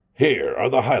Here are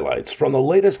the highlights from the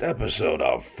latest episode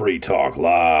of Free Talk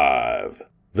Live.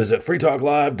 Visit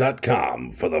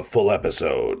freetalklive.com for the full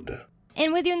episode.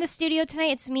 And with you in the studio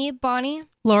tonight, it's me, Bonnie,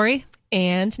 Lori,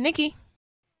 and Nikki.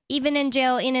 Even in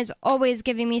jail, Ian is always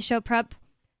giving me show prep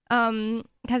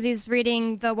because he's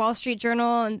reading the Wall Street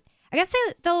Journal, and I guess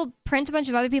they'll print a bunch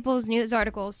of other people's news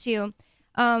articles too.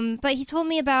 But he told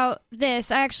me about this.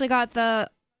 I actually got the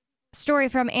story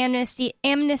from Amnesty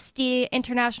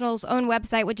International's own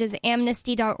website, which is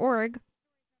amnesty.org.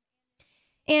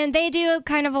 And they do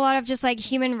kind of a lot of just like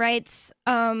human rights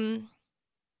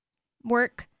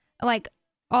work, like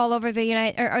all over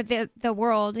the the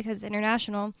world, because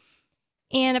international.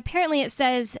 And apparently it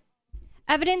says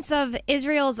evidence of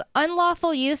Israel's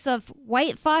unlawful use of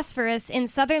white phosphorus in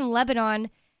southern Lebanon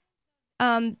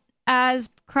as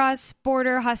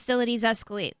cross-border hostilities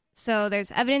escalate. So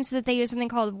there's evidence that they use something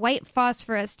called white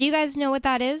phosphorus. Do you guys know what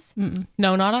that is? Mm-mm.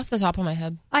 No, not off the top of my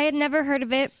head. I had never heard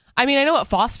of it. I mean, I know what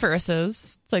phosphorus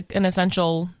is. It's like an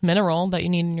essential mineral that you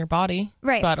need in your body.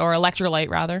 Right. Or electrolyte,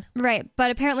 rather. Right.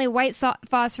 But apparently white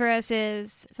phosphorus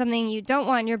is something you don't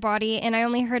want in your body, and I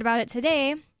only heard about it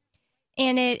today.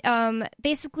 And it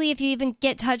basically, if you even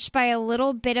get touched by a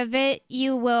little bit of it,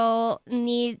 you will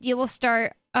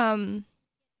start,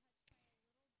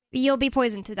 you'll be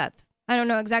poisoned to death. I don't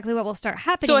know exactly what will start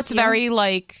happening. So it's very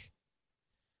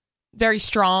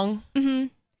strong.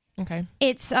 Mm-hmm. Okay.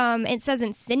 It's it says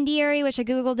incendiary, which I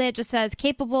googled it. Just says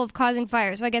capable of causing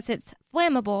fire. So I guess it's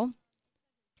flammable.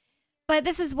 But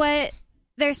this is what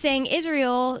they're saying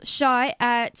Israel shot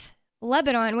at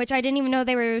Lebanon, which I didn't even know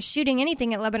they were shooting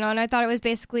anything at Lebanon. I thought it was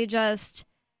basically just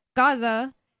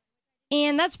Gaza,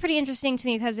 and that's pretty interesting to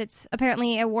me because it's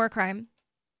apparently a war crime.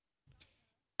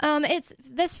 It's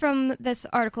this from this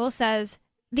article says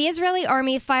the Israeli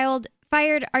army fired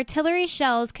artillery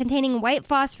shells containing white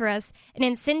phosphorus, an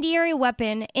incendiary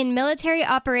weapon, in military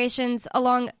operations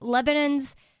along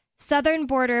Lebanon's southern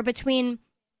border between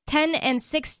 10 and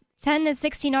 16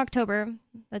 October,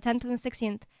 the 10th and the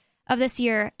 16th of this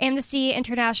year, Amnesty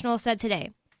International said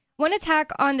today. One attack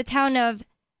on the town of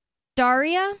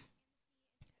Daira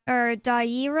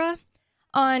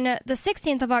on the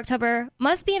 16th of October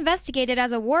must be investigated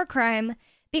as a war crime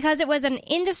because it was an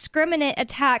indiscriminate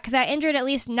attack that injured at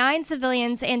least 9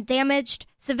 civilians and damaged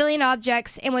civilian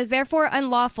objects and was therefore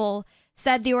unlawful,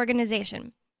 said the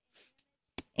organization.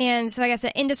 And so I guess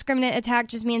an indiscriminate attack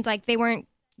just means like they weren't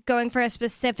going for a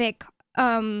specific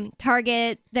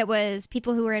target that was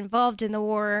people who were involved in the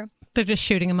war. They're just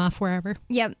shooting them off wherever.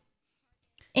 Yep.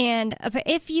 And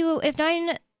if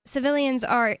 9 civilians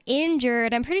are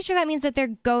injured, I'm pretty sure that means that they're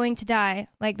going to die.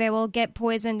 Like they will get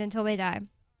poisoned until they die.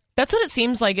 It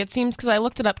seems like. It seems, because I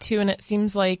looked it up too, and it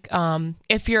seems like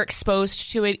if you're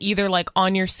exposed to it, either like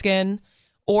on your skin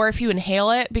or if you inhale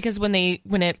it, because when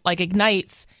it like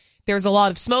ignites, there's a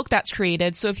lot of smoke that's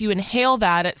created. So if you inhale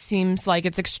that, it seems like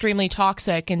it's extremely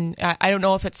toxic, and I don't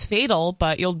know if it's fatal,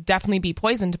 but you'll definitely be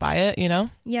poisoned by it, you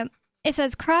know? Yep. It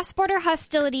says cross-border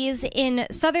hostilities in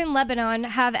southern Lebanon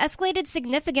have escalated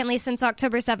significantly since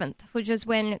October 7th, which was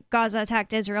when Gaza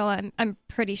attacked Israel, I'm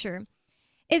pretty sure.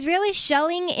 Israeli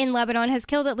shelling in Lebanon has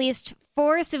killed at least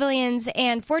 4 civilians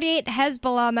and 48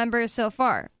 Hezbollah members so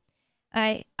far.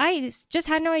 I just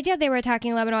had no idea they were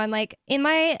attacking Lebanon. Like, in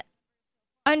my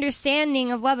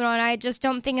understanding of Lebanon, I just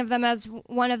don't think of them as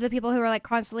one of the people who are like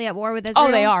constantly at war with Israel.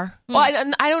 Oh, they are. Well,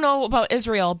 I don't know about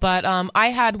Israel, but I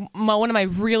had one of my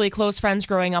really close friends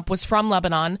growing up was from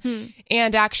Lebanon,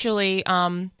 and actually,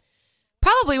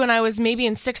 probably when I was maybe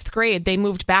in 6th grade, they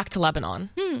moved back to Lebanon.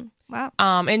 Wow.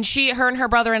 And her and her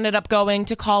brother ended up going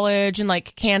to college in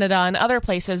like Canada and other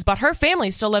places, but her family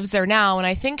still lives there now, and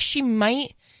I think she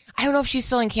might. I don't know if she's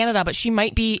still in Canada, but she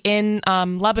might be in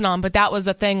Lebanon. But that was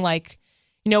a thing, like.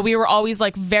 You know, we were always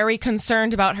like very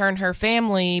concerned about her and her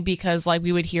family because like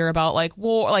we would hear about like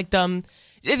war, like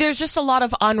there's just a lot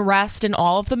of unrest in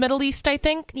all of the Middle East, I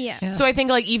think. Yeah. So I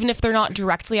think like even if they're not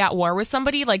directly at war with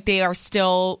somebody, like they are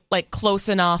still like close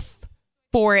enough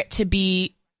for it to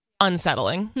be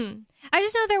unsettling. I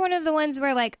just know they're one of the ones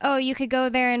where like, oh, you could go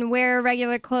there and wear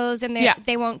regular clothes and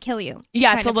they won't kill you.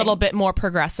 Yeah, it's a little bit more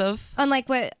progressive. Unlike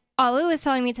what Alu was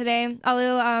telling me today.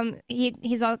 Alu,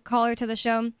 he's a caller to the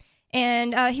show.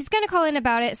 And he's going to call in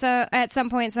about it so at some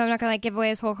point, so I'm not going to like give away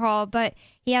his whole call, but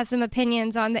he has some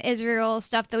opinions on the Israel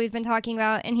stuff that we've been talking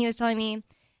about, and he was telling me,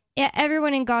 yeah,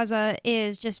 everyone in Gaza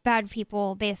is just bad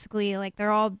people, basically. Like,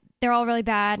 they're all really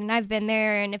bad, and I've been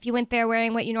there, and if you went there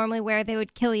wearing what you normally wear, they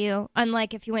would kill you,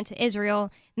 unlike if you went to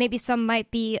Israel. Maybe some might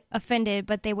be offended,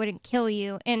 but they wouldn't kill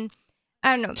you, and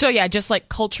I don't know. So, yeah, just like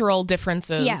cultural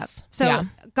differences. Yeah, so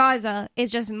Gaza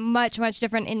is just much, much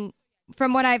different in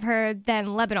from what I've heard,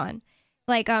 than Lebanon.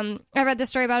 Like, I read this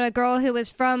story about a girl who was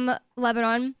from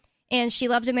Lebanon, and she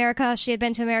loved America. She had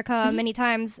been to America many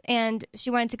times, and she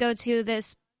wanted to go to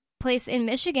this place in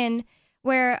Michigan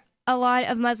where a lot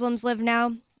of Muslims live now,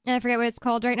 and I forget what it's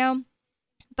called right now,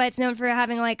 but it's known for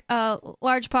having like a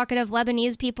large pocket of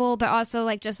Lebanese people, but also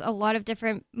like just a lot of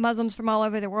different Muslims from all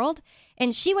over the world.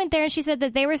 And she went there and she said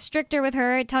that they were stricter with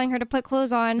her, telling her to put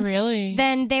clothes on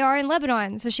than they are in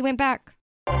Lebanon. So she went back.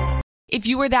 If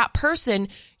you were that person,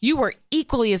 you were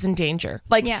equally as in danger.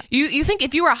 Like, you think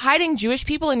if you were hiding Jewish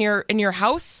people in your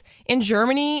house in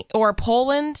Germany or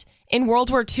Poland in World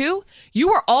War II, you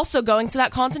were also going to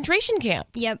that concentration camp.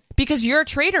 Yep. Because you're a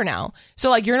traitor now. So,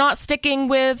 like, you're not sticking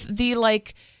with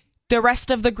the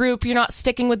rest of the group. You're not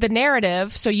sticking with the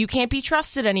narrative. So you can't be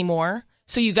trusted anymore.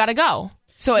 So you got to go.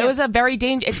 So it was a very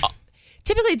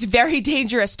typically it's very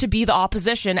dangerous to be the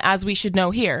opposition, as we should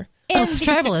know here. It's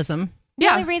tribalism. The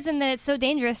only reason that it's so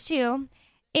dangerous, too,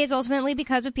 is ultimately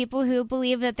because of people who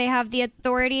believe that they have the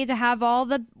authority to have all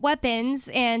the weapons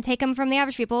and take them from the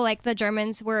average people. Like the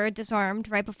Germans were disarmed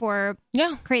right before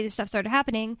crazy stuff started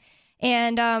happening.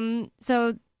 And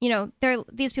so, you know,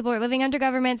 these people are living under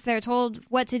governments. They're told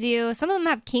what to do. Some of them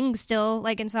have kings still,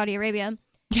 like in Saudi Arabia.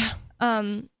 Yeah.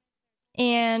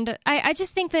 And I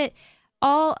just think that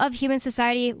all of human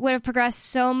society would have progressed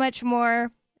so much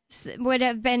more, would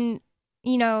have been,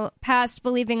 you know, past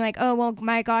believing like, oh, well,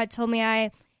 my God told me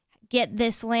I get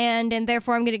this land and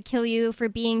therefore I'm going to kill you for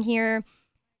being here.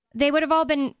 They would have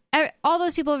all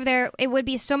those people over there, it would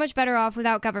be so much better off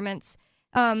without governments.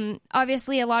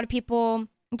 Obviously, a lot of people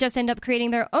just end up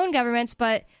creating their own governments,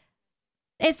 but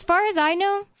as far as I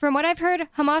know, from what I've heard,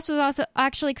 Hamas was also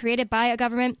actually created by a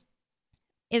government,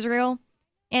 Israel,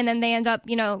 and then they end up,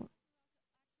 you know,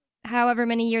 however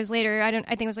many years later, I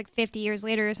think it was like 50 years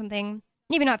later or something.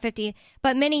 Maybe not 50,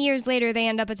 but many years later, they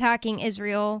end up attacking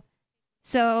Israel.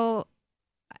 So,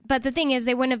 but the thing is,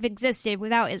 they wouldn't have existed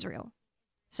without Israel.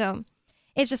 So,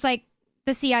 it's just like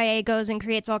the CIA goes and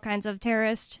creates all kinds of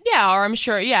terrorists. Yeah, or I'm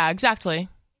sure. Yeah, exactly.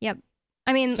 Yep.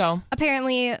 I mean,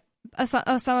 apparently,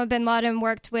 Osama bin Laden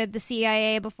worked with the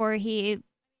CIA before he,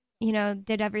 you know,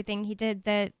 did everything he did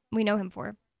that we know him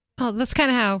for. Oh, that's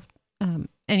kind of how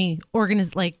any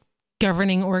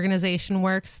governing organization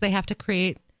works. They have to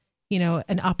create, you know,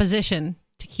 an opposition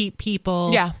to keep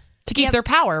people... Yeah, to keep their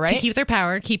power, right? To keep their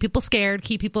power, keep people scared,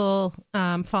 keep people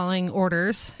following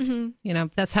orders. Mm-hmm. You know,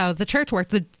 that's how the church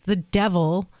worked. The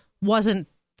devil wasn't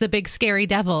the big scary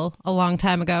devil a long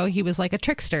time ago. He was like a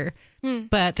trickster.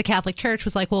 But the Catholic Church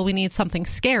was like, well, we need something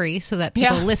scary so that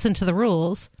people listen to the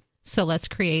rules. So let's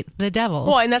create the devil.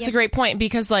 Well, and that's a great point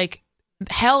because, like,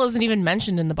 hell isn't even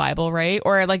mentioned in the Bible, right?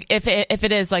 Or like if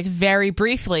it is, like, very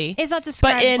briefly, it's not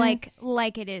described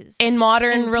like it is in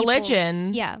modern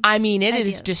religion. I mean, it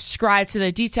is described to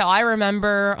the detail. I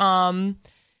remember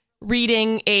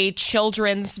reading a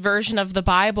children's version of the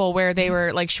Bible where they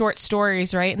were like short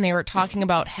stories, right? And they were talking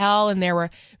about hell, and there were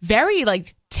very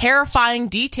like terrifying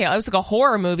detail. It was like a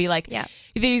horror movie, like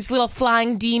these little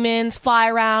flying demons fly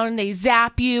around and they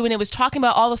zap you, and it was talking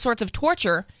about all the sorts of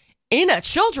torture in a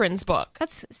children's book.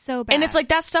 That's so bad. And it's like,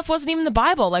 that stuff wasn't even the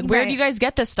Bible. Like, where do you guys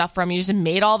get this stuff from? You just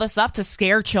made all this up to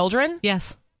scare children?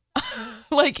 Yes.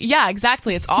 Like, yeah,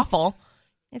 exactly. It's awful.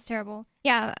 It's terrible.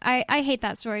 Yeah, I hate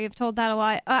that story. You've told that a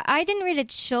lot. I didn't read a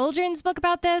children's book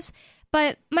about this,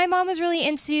 but my mom was really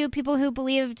into people who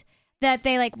believed that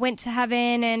they like went to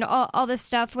heaven and all this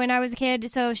stuff when I was a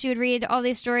kid. So she would read all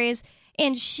these stories,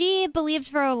 and she believed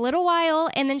for a little while,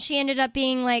 and then she ended up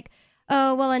being like,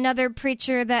 oh, well, another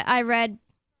preacher that I read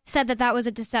said that was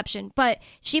a deception. But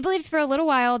she believed for a little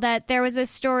while that there was this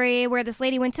story where this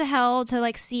lady went to hell to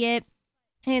like see it,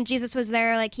 and Jesus was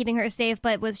there like keeping her safe,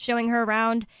 but was showing her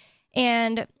around.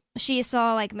 And she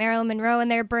saw like Marilyn Monroe in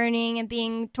there burning and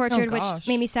being tortured, which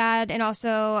made me sad. And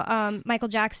also Michael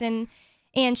Jackson.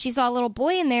 And she saw a little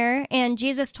boy in there, and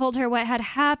Jesus told her what had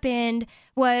happened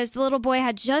was the little boy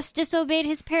had just disobeyed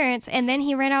his parents, and then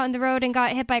he ran out in the road and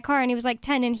got hit by a car, and he was like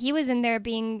 10, and he was in there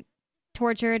being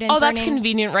tortured and burning. That's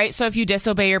convenient, right? So if you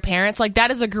disobey your parents, like,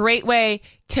 that is a great way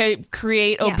to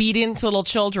create obedient little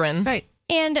children. Right.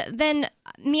 And then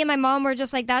me and my mom were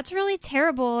just like, that's really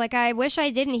terrible. Like, I wish I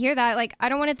didn't hear that. Like, I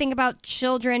don't want to think about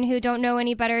children who don't know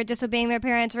any better, disobeying their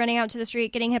parents, running out to the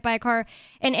street, getting hit by a car,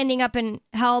 and ending up in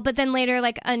hell. But then later,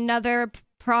 like, another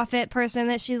prophet person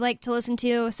that she liked to listen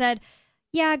to said,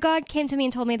 yeah, God came to me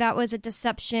and told me that was a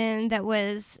deception that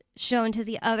was shown to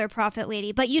the other prophet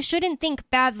lady. But you shouldn't think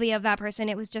badly of that person.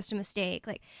 It was just a mistake.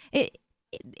 Like,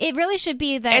 it really should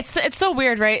be that... It's so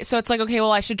weird, right? So it's like, okay,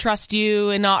 well, I should trust you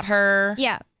and not her.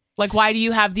 Yeah. Like, why do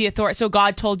you have the authority? So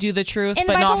God told you the truth, And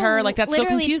but the not Bible her? Like, that's so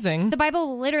literally- confusing. The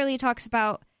Bible literally talks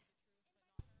about,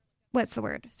 what's the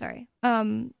word? Sorry.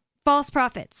 False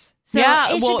prophets. So Yeah,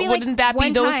 it should well, be like wouldn't that be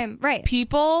one those time. Right.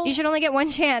 people? You should only get one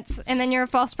chance, and then you're a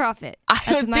false prophet. I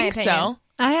That's would my think opinion.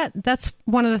 so. That's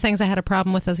one of the things I had a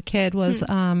problem with as a kid was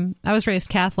I was raised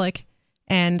Catholic,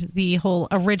 and the whole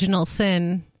original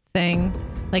sin thing,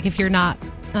 like if you're not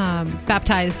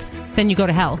baptized, then you go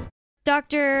to hell.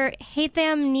 Dr.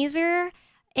 Haitham Nezer,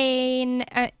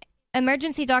 an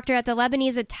emergency doctor at the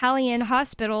Lebanese Italian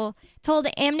hospital, told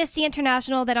Amnesty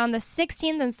International that on the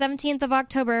 16th and 17th of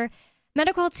October,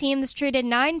 medical teams treated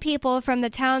 9 people from the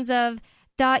towns of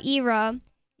Da'ira,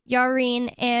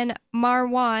 Yarin, and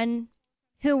Marwan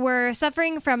who were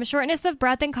suffering from shortness of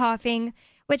breath and coughing,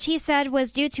 which he said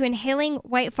was due to inhaling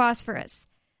white phosphorus.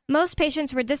 Most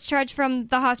patients were discharged from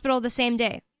the hospital the same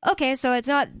day. Okay, so it's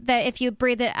not that if you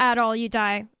breathe it at all, you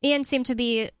die. Ian seemed to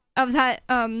be of that,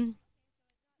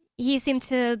 he seemed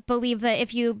to believe that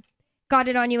if you got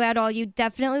it on you at all, you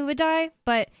definitely would die,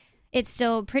 but it's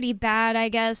still pretty bad, I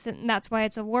guess, and that's why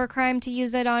it's a war crime to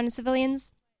use it on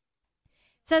civilians.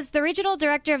 Says the regional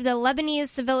director of the Lebanese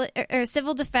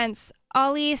Civil Defense,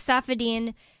 Ali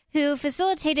Safadine, who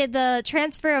facilitated the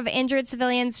transfer of injured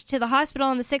civilians to the hospital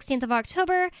on the 16th of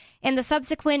October and the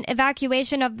subsequent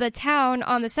evacuation of the town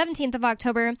on the 17th of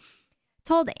October,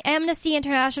 told Amnesty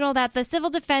International that the civil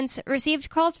defense received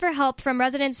calls for help from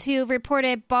residents who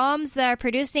reported bombs that are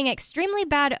producing extremely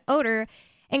bad odor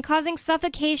and causing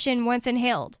suffocation once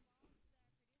inhaled.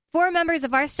 4 members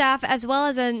of our staff, as well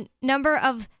as a number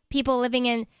of people living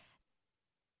in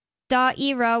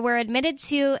Da'ira, were admitted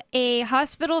to a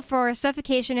hospital for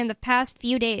suffocation in the past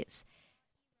few days.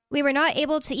 We were not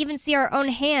able to even see our own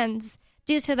hands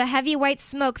due to the heavy white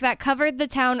smoke that covered the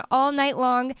town all night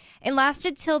long and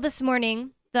lasted till this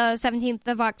morning, the 17th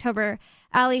of October,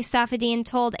 Ali Safadine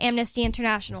told Amnesty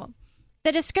International.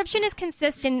 The description is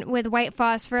consistent with white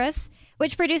phosphorus,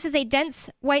 which produces a dense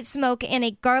white smoke and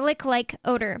a garlic-like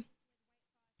odor.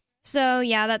 So,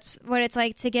 yeah, that's what it's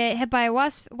like to get hit by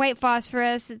white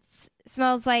phosphorus. It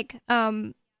smells like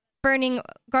burning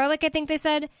garlic, I think they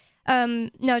said.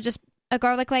 No, just a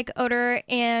garlic-like odor,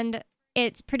 and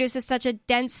it produces such a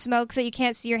dense smoke that you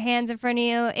can't see your hands in front of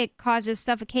you. It causes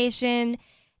suffocation.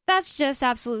 That's just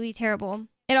absolutely terrible.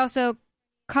 It also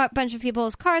caught a bunch of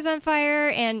people's cars on fire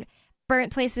and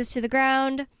burnt places to the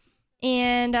ground,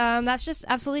 and that's just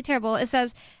absolutely terrible. It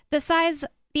says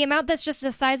the amount that's just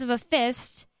the size of a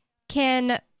fist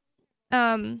can,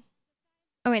 oh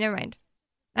wait, never mind.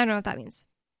 I don't know what that means.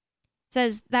 It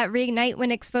says that reignite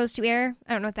when exposed to air.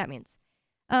 I don't know what that means.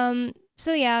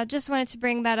 So yeah, just wanted to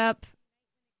bring that up.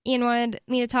 Ian wanted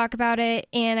me to talk about it,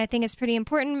 and I think it's pretty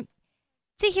important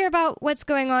to hear about what's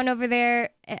going on over there.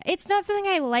 It's not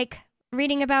something I like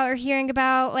reading about or hearing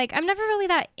about. Like, I'm never really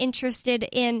that interested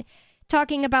in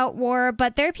talking about war,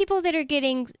 but there are people that are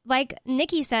getting, like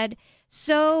Nikki said,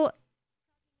 so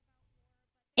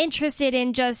interested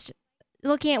in just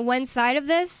looking at one side of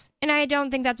this, and I don't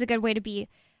think that's a good way to be.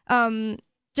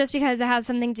 Just because it has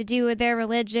something to do with their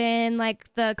religion, like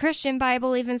the Christian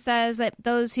Bible even says that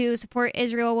those who support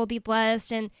Israel will be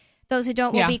blessed and those who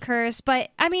don't will be cursed. But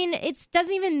I mean, it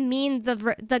doesn't even mean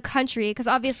the country, because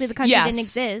obviously the country didn't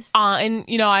exist. And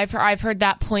you know, I've heard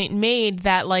that point made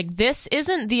that like this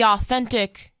isn't the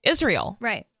authentic Israel,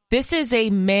 right? This is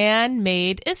a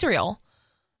man-made Israel.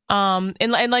 And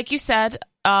like you said,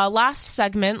 last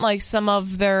segment, like some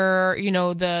of their, you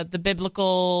know, the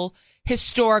biblical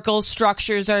historical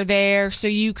structures are there, so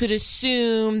you could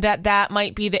assume that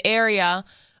might be the area.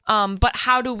 But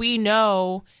how do we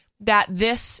know that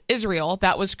this Israel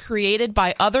that was created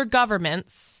by other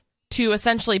governments to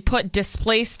essentially put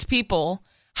displaced people,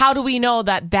 how do we know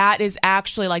that is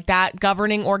actually like that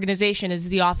governing organization is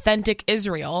the authentic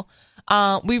Israel?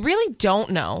 We really don't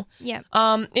know. Yeah.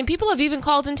 And people have even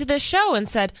called into this show and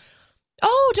said,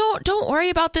 "Oh, don't worry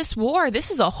about this war.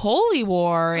 This is a holy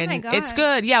war, and my God. it's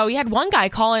good." Yeah, we had one guy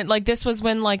call it, like this was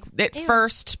when like it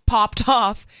first popped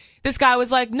off. This guy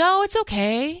was like, "No, it's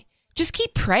okay. Just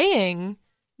keep praying."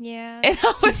 Yeah. And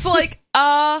I was like,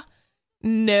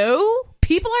 no,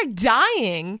 people are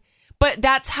dying. But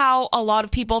that's how a lot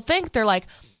of people think. They're like,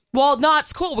 well, no,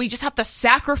 it's cool. We just have to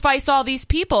sacrifice all these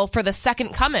people for the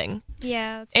second coming.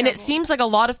 Yeah. That's And terrible. it seems like a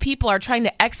lot of people are trying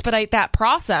to expedite that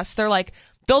process. They're like,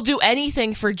 they'll do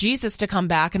anything for Jesus to come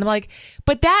back. And I'm like,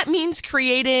 but that means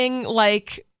creating,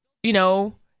 like, you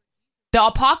know, the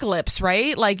apocalypse,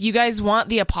 right? Like, you guys want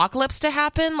the apocalypse to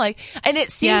happen? Like, and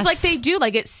it seems like they do.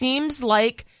 Like, it seems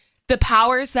like the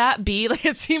powers that be, like,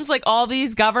 it seems like all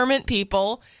these government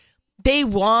people, they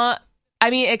want, I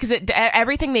mean, because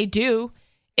everything they do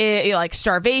like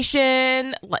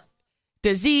starvation, like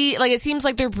disease. Like, it seems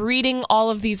like they're breeding all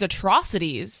of these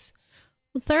atrocities.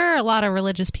 There are a lot of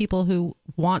religious people who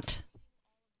want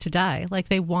to die. Like,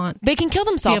 they can kill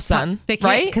themselves then, they can't,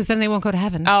 right? Because then they won't go to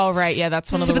heaven. Oh, right. Yeah,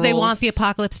 that's one of the rules. But they want the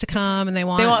apocalypse to come, and they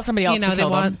want somebody else to kill them.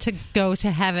 They want to go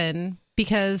to heaven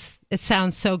because it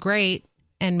sounds so great,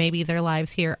 and maybe their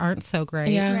lives here aren't so great.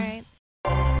 Yeah.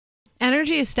 Right.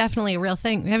 Energy is definitely a real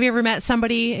thing. Have you ever met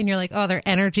somebody and you're like, oh, their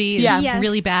energy is Yes.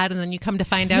 really bad, and then you come to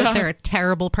find out they're a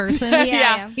terrible person?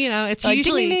 Yeah. You know, it's like,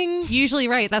 usually ding, ding. usually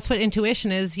right. That's what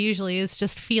intuition is. Usually is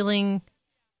just feeling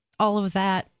all of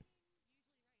that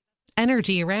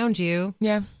energy around you.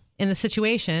 Yeah. In the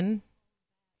situation.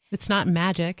 It's not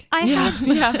magic.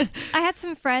 I had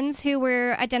some friends who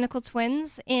were identical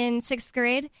twins in 6th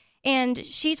grade, and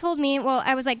she told me, well,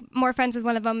 I was like more friends with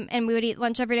one of them, and we would eat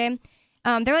lunch every day.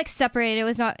 They're like separated. It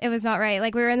was not right.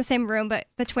 Like, we were in the same room, but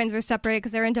the twins were separated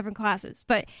because they were in different classes.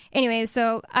 But anyway,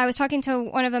 so I was talking to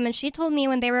one of them, and she told me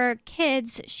when they were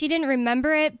kids, she didn't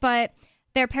remember it, but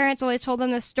their parents always told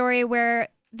them the story where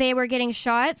they were getting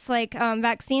shots, like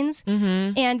vaccines,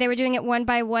 and they were doing it one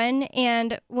by one.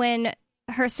 And when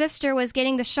her sister was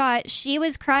getting the shot, she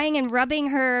was crying and rubbing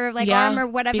her arm or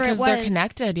whatever it was. Because they're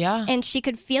connected, and she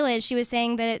could feel it. She was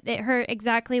saying that it hurt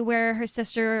exactly where her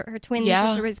twin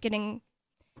sister was getting.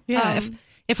 Yeah,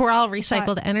 if we're all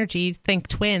recycled energy, think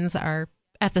twins are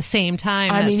at the same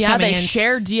time. I mean, they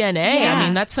share DNA. Yeah. I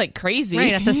mean, that's like crazy.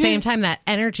 Right, at the same time that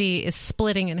energy is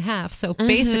splitting in half. So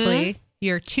basically,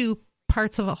 you're two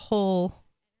parts of a whole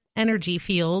energy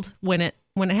field when it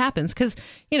happens. Because,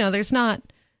 there's not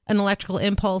an electrical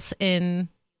impulse in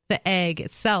the egg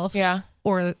itself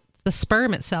or the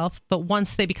sperm itself, but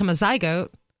once they become a zygote,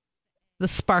 the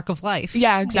spark of life.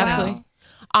 Yeah, exactly. Wow.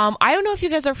 I don't know if you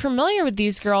guys are familiar with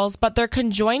these girls, but they're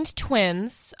conjoined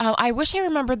twins. I wish I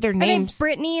remembered their names.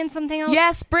 Brittany and something else?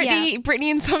 Yes,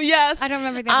 Brittany and some, yes. I don't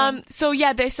remember their names. So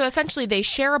essentially they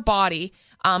share a body.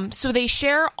 So they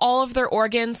share all of their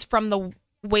organs from the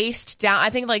waist down. I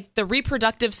think like the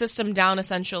reproductive system down,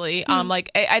 essentially.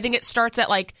 I think it starts at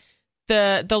like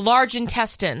the large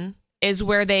intestine is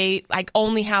where they like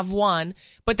only have one,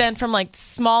 but then from like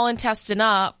small intestine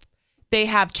up, they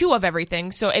have two of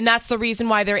everything. So, and that's the reason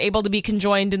why they're able to be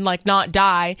conjoined and like not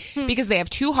die, because they have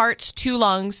two hearts, two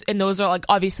lungs, and those are like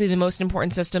obviously the most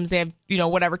important systems. They have,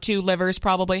 two livers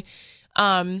probably.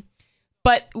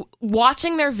 But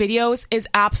watching their videos is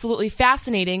absolutely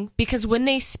fascinating because when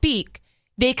they speak,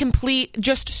 they complete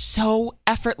just so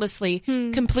effortlessly.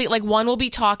 Complete, like one will be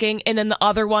talking and then the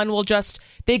other one will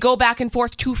they go back and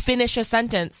forth to finish a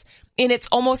sentence. And it's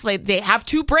almost like they have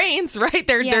two brains, right?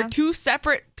 They're two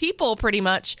separate people pretty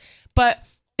much. But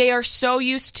they are so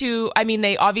used to, I mean,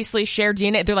 they obviously share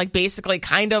DNA. They're like basically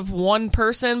kind of one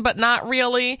person, but not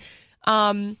really.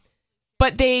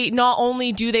 But they not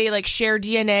only do they like share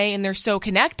DNA and they're so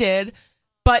connected,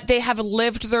 but they have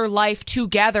lived their life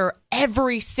together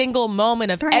every single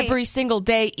moment of every single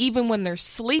day, even when they're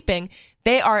sleeping.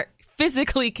 They are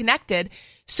physically connected.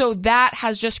 So that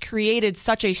has just created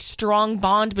such a strong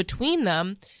bond between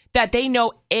them that they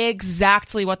know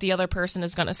exactly what the other person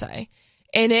is going to say.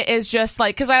 And it is just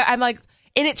like, because I'm like,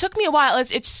 and it took me a while.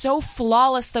 It's so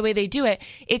flawless the way they do it.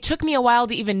 It took me a while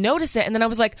to even notice it. And then I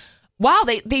was like, wow,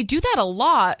 they do that a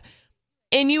lot.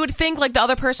 And you would think like the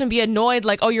other person would be annoyed,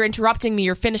 like, oh, you're interrupting me,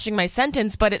 you're finishing my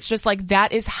sentence. But it's just like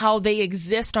that is how they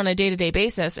exist on a day-to-day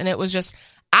basis. And it was just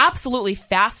absolutely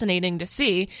fascinating to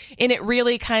see. And it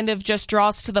really kind of just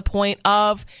draws to the point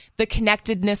of the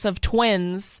connectedness of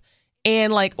twins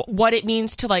and like what it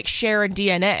means to like share a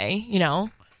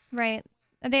DNA, Right.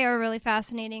 They are really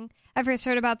fascinating. I first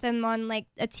heard about them on like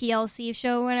a TLC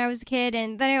show when I was a kid.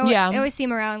 And then I always see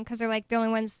them around because they're like the only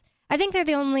ones. I think they're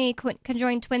the only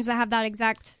conjoined twins that have that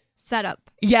exact setup.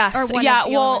 Yes. Yeah.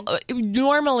 Well,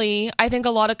 normally, I think a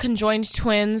lot of conjoined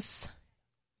twins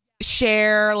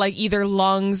share like either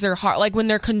lungs or heart, like when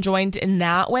they're conjoined in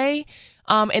that way.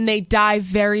 And they die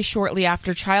very shortly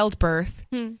after childbirth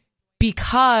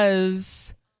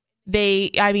because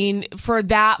for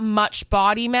that much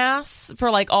body mass,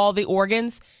 for like all the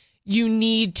organs, you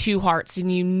need two hearts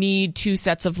and you need two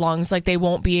sets of lungs. Like they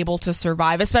won't be able to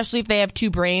survive, especially if they have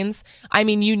two brains. I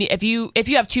mean, you need, if you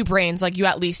have two brains, like you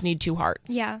at least need two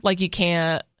hearts. Yeah. Like you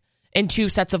can't, and two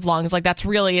sets of lungs. Like that's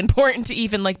really important to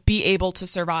even like be able to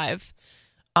survive.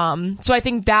 So I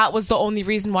think that was the only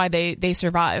reason why they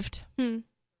survived.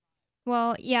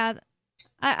 Well, yeah,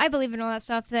 I believe in all that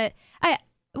stuff. That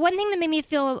one thing that made me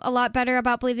feel a lot better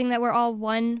about believing that we're all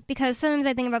one, because sometimes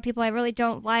I think about people I really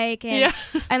don't like, and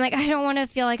I'm like, I don't want to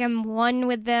feel like I'm one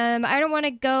with them. I don't want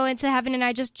to go into heaven and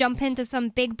I just jump into some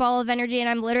big ball of energy and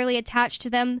I'm literally attached to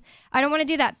them. I don't want to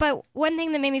do that. But one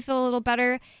thing that made me feel a little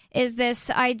better is this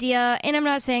idea, and I'm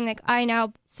not saying like I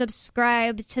now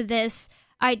subscribe to this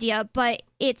idea, but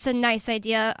it's a nice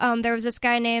idea. There was this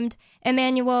guy named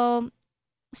Emmanuel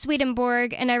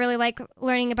Swedenborg, and I really like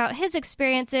learning about his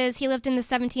experiences. He lived in the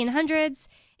 1700s,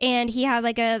 and he had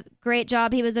like a great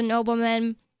job. He was a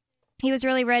nobleman. He was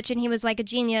really rich, and he was like a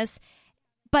genius.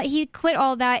 But he quit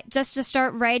all that just to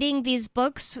start writing these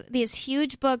books, these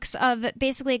huge books of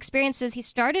basically experiences he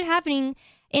started having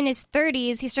in his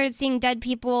 30s. He started seeing dead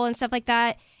people and stuff like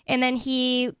that, and then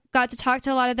he got to talk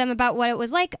to a lot of them about what it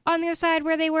was like on their side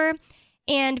where they were.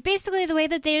 And basically the way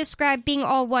that they describe being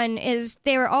all one is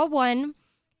they were all one,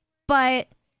 but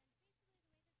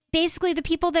basically the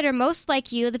people that are most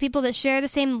like you, the people that share the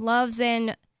same loves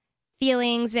and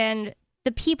feelings, and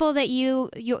the people that you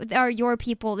are your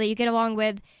people that you get along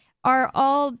with, are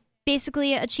all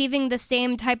basically achieving the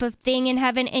same type of thing in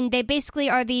heaven. And they basically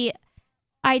are, the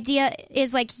idea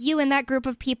is like, you and that group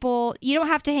of people, you don't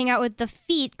have to hang out with the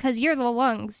feet because you're the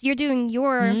lungs. You're doing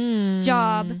your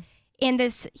job in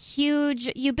this huge,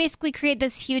 you basically create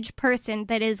this huge person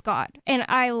that is God. And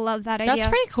I love that idea. That's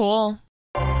pretty cool.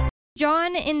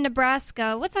 John in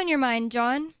Nebraska. What's on your mind,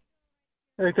 John?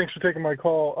 Hey, thanks for taking my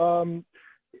call.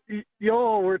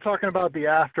 Y'all were talking about the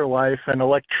afterlife and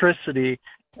electricity,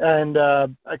 and I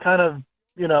kind of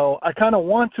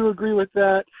want to agree with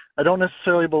that. I don't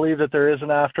necessarily believe that there is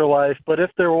an afterlife, but if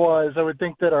there was, I would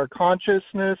think that our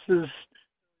consciousness is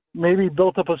maybe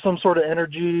built up of some sort of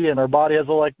energy, and our body has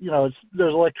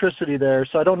there's electricity there.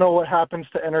 So I don't know what happens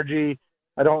to energy.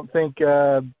 I don't think,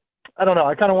 I don't know.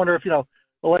 I kind of wonder if,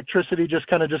 electricity just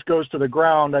goes to the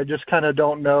ground. I just kind of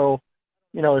don't know,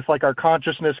 if like our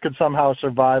consciousness could somehow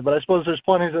survive. But I suppose there's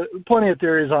plenty of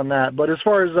theories on that. But as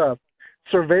far as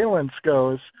surveillance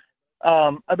goes,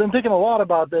 I've been thinking a lot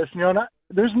about this.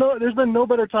 There's been no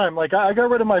better time. Like I got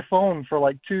rid of my phone for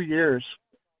like 2 years,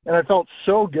 and I felt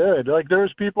so good. Like there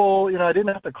was people, I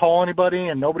didn't have to call anybody,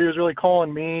 and nobody was really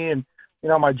calling me, and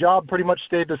my job pretty much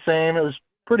stayed the same. It was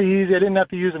pretty easy. I didn't have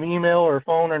to use an email or a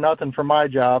phone or nothing for my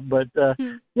job, but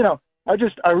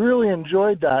I really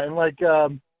enjoyed that. And like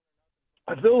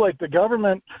I feel like the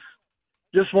government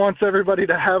just wants everybody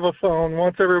to have a phone,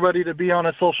 wants everybody to be on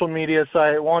a social media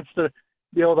site, wants to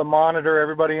be able to monitor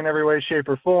everybody in every way, shape,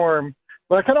 or form.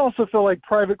 But I kind of also feel like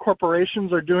private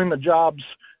corporations are doing the jobs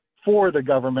for the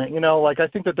government. Like I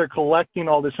think that they're collecting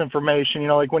all this information,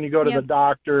 like when you go to the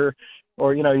doctor,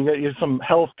 or, you get some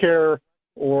health care,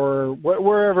 or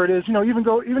wherever it is, even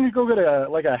you go get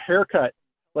a haircut.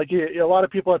 Like a lot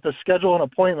of people have to schedule an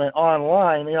appointment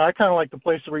online. I kind of like the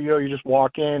place where you just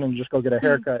walk in and just go get a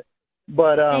haircut.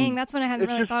 But dang, that's one I hadn't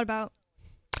really thought about.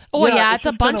 Oh yeah, it's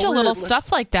a bunch of little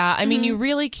stuff like that. I mean, you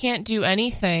really can't do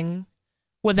anything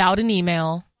without an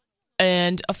email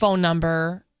and a phone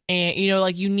number, and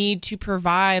you need to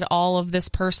provide all of this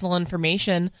personal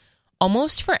information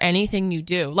almost for anything you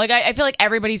do. Like I feel like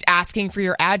everybody's asking for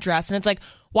your address, and it's like,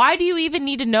 why do you even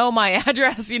need to know my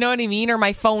address? You know what I mean? Or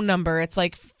my phone number. It's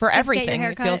like for everything.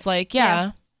 It feels like,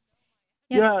 yeah.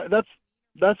 Yeah,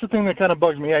 that's the thing that kind of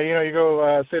bugs me. Yeah, you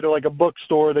go say to like a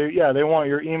bookstore, they want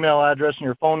your email address and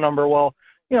your phone number. Well,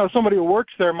 somebody who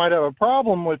works there might have a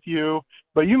problem with you,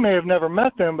 but you may have never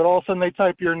met them, but all of a sudden they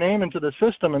type your name into the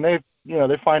system and they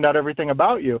find out everything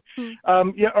about you.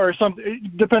 Or something,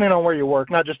 depending on where you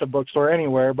work, not just a bookstore,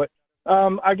 anywhere. But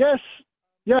I guess,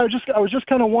 I was just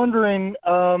kind of wondering,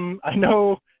 I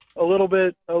know a little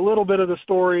bit of the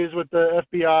stories with the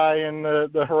FBI and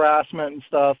the harassment and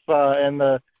stuff, and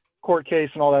the court case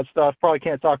and all that stuff. Probably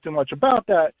can't talk too much about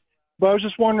that, but I was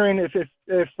just wondering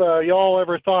if y'all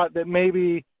ever thought that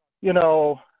maybe you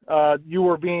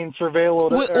were being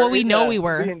surveilled. Well, we know we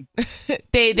were.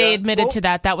 They admitted to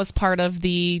that. That was part of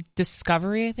the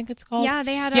discovery, I think it's called. Yeah,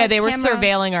 they had. They were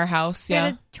surveilling our house. They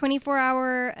had a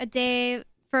 24-hour a day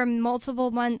for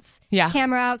multiple months. Yeah.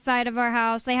 Camera outside of our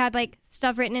house. They had like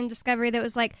stuff written in Discovery that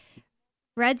was like,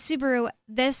 red Subaru,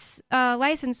 this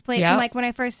license plate from like when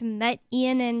I first met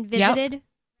Ian and visited.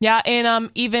 Yeah, and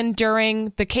even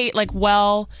during the Kate,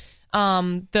 the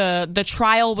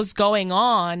trial was going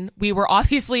on, we were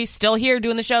obviously still here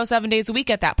doing the show 7 days a week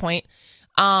at that point.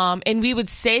 And we would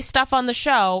say stuff on the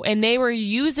show, and they were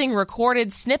using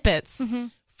recorded snippets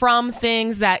from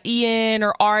things that Ian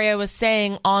or Aria was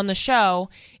saying on the show,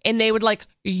 and they would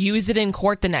use it in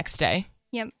court the next day.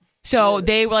 Yep. So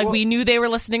they were we knew they were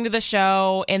listening to the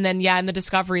show, and then in the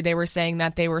discovery they were saying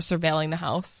that they were surveilling the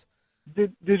house.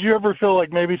 Did you ever feel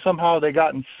like maybe somehow they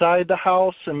got inside the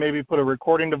house and maybe put a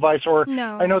recording device? Or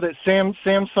No. I know that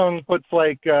Samsung puts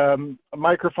like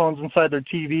microphones inside their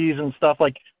TVs and stuff.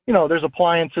 Like, you know, there's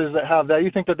appliances that have that.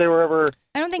 You think that they were ever?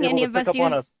 I don't think any of us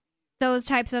use those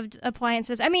types of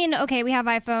appliances. I mean, okay, we have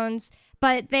iPhones,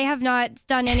 but they have not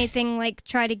done anything like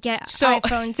try to get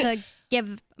iPhone to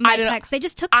give my text. They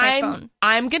just took my phone.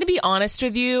 I'm going to be honest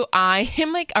with you. I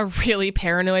am like a really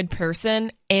paranoid person,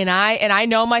 and I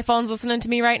know my phone's listening to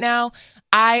me right now.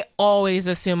 I always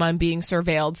assume I'm being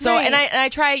surveilled. So, Right. and I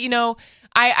try, you know,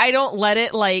 I don't let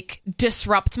it like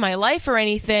disrupt my life or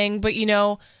anything, but you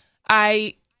know,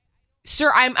 I'm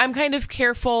kind of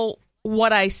careful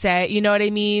what I say. You know what I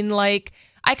mean? Like,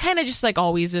 I kind of just like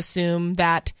always assume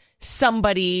that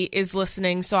somebody is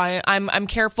listening. So I'm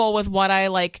careful with what I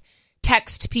like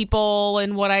text people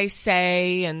and what I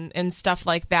say and stuff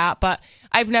like that. But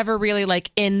I've never really,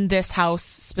 like, in this house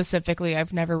specifically,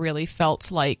 I've never really felt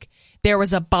like there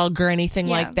was a bug or anything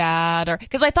like that. Or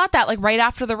because I thought that, like, right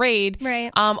after the raid,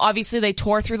 right. Obviously they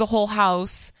tore through the whole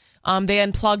house. They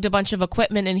unplugged a bunch of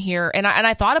equipment in here. And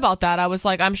I thought about that. I was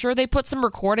like, I'm sure they put some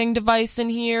recording device in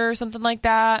here or something like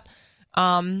that.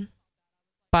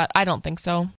 But I don't think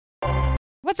so.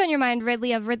 What's on your mind,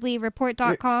 Ridley of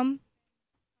RidleyReport.com?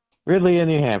 Ridley in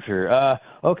New Hampshire.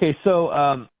 Okay,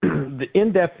 so the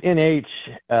In-Depth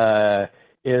NH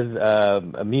is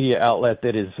a media outlet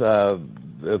that is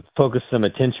focused some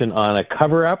attention on a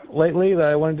cover-up lately that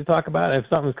I wanted to talk about. If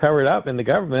something's covered up in the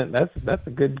government, that's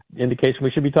a good indication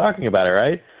we should be talking about it,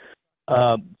 right?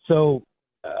 So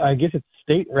I guess it's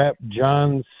State Rep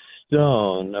John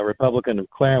Stone, a Republican of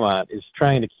Claremont, is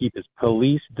trying to keep his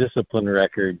police discipline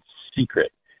record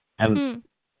secret. And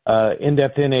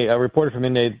In-Depth NH, a reporter from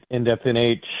In-Depth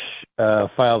NH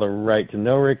filed a right to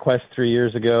know request 3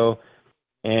 years ago,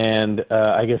 and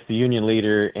I guess the union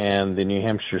leader and the New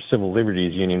Hampshire Civil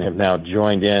Liberties Union have now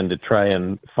joined in to try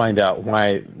and find out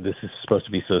why this is supposed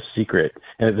to be so secret.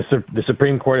 And the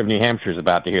Supreme Court of New Hampshire is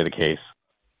about to hear the case.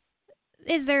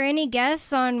 Is there any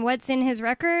guess on what's in his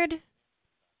record?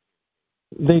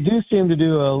 They do seem to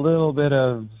do a little bit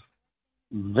of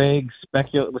vague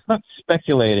it's not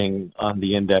speculating on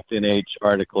the In-Depth NH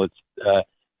article. It's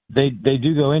they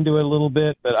do go into it a little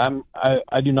bit, but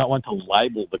I do not want to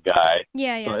libel the guy.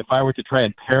 Yeah. So if I were to try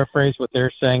and paraphrase what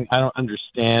they're saying, I don't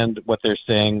understand what they're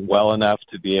saying well enough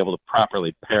to be able to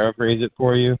properly paraphrase it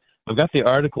for you. I've got the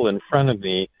article in front of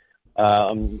me,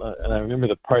 and I remember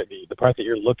the part that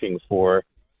you're looking for.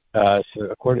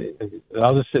 So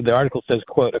I'll just say the article says,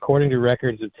 quote, according to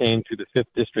records obtained through the 5th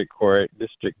District Court,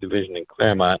 District Division in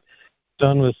Claremont,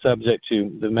 Stone was subject to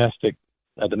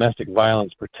a domestic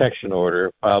violence protection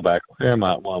order filed by a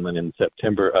Claremont woman in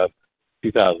September of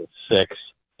 2006.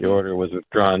 The order was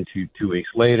withdrawn 2 weeks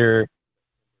later.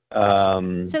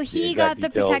 So he got the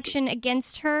protection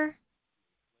against her,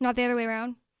 not the other way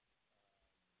around?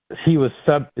 It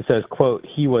says, quote,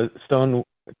 Stone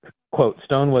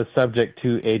was subject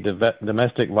to a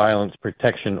domestic violence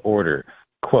protection order.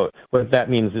 Quote, what that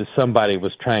means is somebody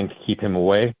was trying to keep him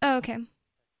away. Oh, okay.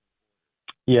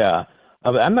 Yeah.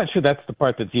 I'm not sure that's the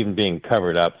part that's even being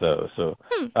covered up, though. So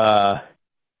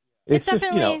it's just,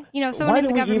 definitely, someone in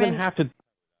the government.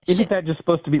 Isn't that just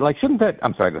supposed to be like, shouldn't that?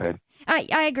 I'm sorry, go ahead.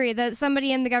 I agree that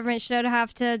somebody in the government should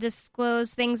have to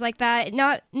disclose things like that.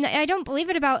 I don't believe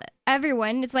it about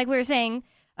everyone. It's like we were saying.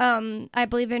 I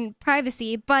believe in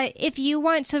privacy, but if you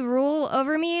want to rule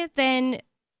over me, then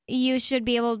you should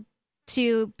be able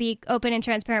to be open and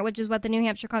transparent, which is what the New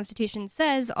Hampshire Constitution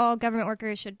says all government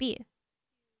workers should be.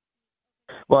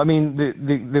 Well, I mean,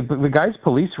 the guy's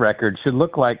police record should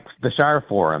look like the Shire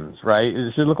forums, right?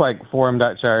 It should look like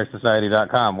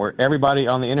forum.shiresociety.com, where everybody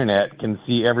on the internet can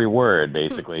see every word,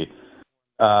 basically.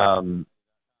 And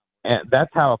that's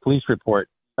how a police report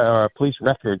or a police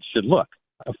record should look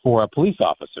for a police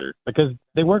officer, because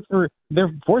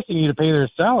they're forcing you to pay their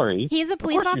salary. He's a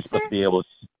police officer? You're supposed to be able to,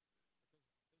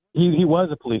 he was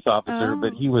a police officer,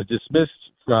 but he was dismissed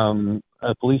from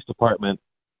a police department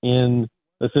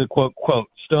this is quote,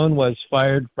 Stone was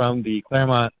fired from the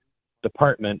Claremont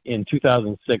department in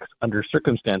 2006 under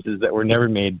circumstances that were never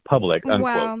made public, unquote.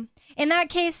 Wow. In that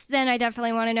case, then I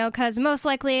definitely want to know, because most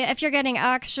likely if you're getting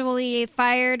actually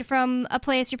fired from a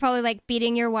place, you're probably like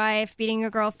beating your wife, beating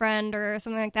your girlfriend or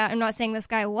something like that. I'm not saying this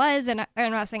guy was, and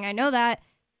I'm not saying I know that,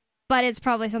 but it's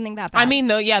probably something that bad. I mean,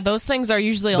 though, yeah, those things are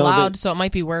usually allowed, so it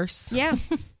might be worse. Yeah.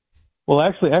 Well,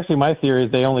 actually, my theory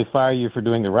is they only fire you for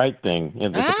doing the right thing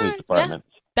in the police department.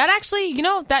 Yeah. That actually,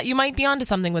 that you might be onto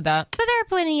something with that. But there are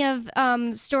plenty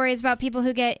of stories about people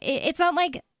who it's not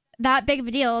like that big of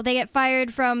a deal. They get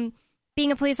fired from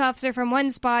being a police officer from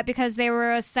one spot because they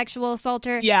were a sexual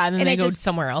assaulter. Yeah, and then they go just,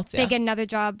 somewhere else. Yeah. They get another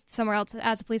job somewhere else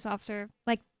as a police officer,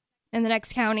 like in the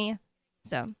next county.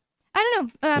 So, I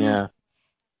don't know. Yeah.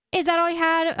 Is that all you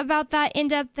had about that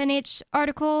in-depth NH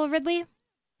article, Ridley?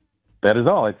 That is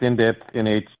all. It's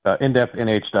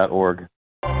indepthnh.org.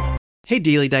 Hey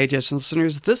Daily Digest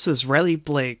listeners, this is Riley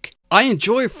Blake. I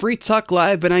enjoy Free Talk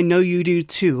Live and I know you do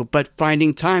too, but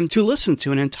finding time to listen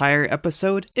to an entire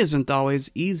episode isn't always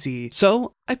easy,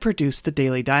 so I produce the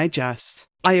Daily Digest.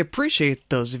 I appreciate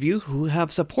those of you who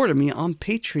have supported me on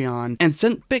Patreon and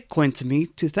sent Bitcoin to me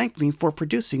to thank me for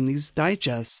producing these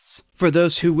digests. For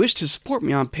those who wish to support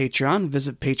me on Patreon,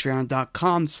 visit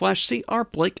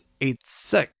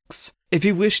patreon.com/crblake86. If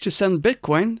you wish to send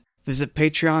Bitcoin, visit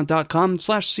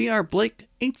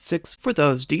patreon.com/crblake86 for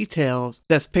those details.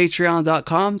 That's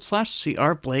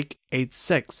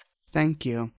patreon.com/crblake86. Thank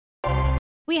you.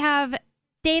 We have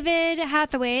David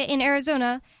Hathaway in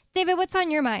Arizona. David, what's on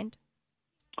your mind?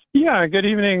 Yeah, good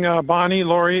evening, Bonnie,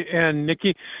 Lori, and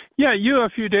Nikki. Yeah, a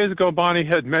few days ago, Bonnie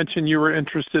had mentioned you were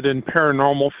interested in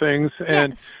paranormal things,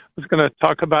 and Yes. I was going to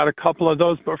talk about a couple of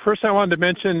those. But first, I wanted to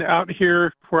mention out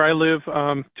here where I live,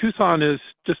 Tucson is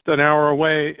just an hour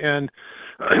away, and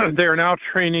they are now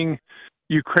training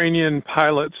Ukrainian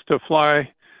pilots to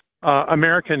fly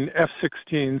American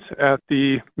F-16s at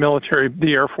the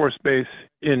Air Force base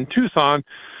in Tucson.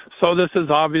 So this is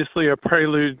obviously a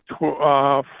prelude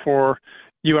for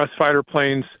U.S. fighter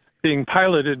planes being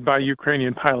piloted by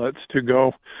Ukrainian pilots to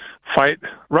go fight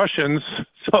Russians.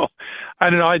 So I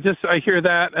don't know. I hear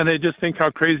that and I just think how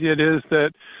crazy it is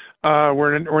that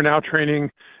we're now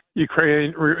training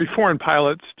foreign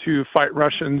pilots to fight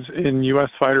Russians in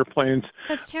U.S. fighter planes.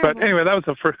 That's terrible. But anyway, that was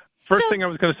the first thing I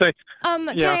was going to say. Can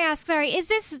I ask, sorry, is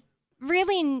this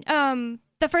really the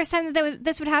first time that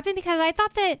this would happen? Because I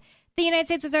thought that the United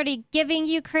States was already giving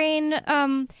Ukraine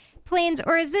planes,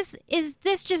 or is this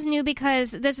just new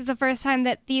because this is the first time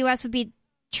that the U.S. would be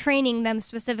training them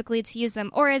specifically to use them?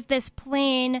 Or is this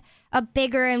plane a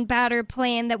bigger and badder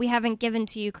plane that we haven't given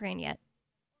to Ukraine yet?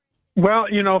 Well,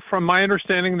 from my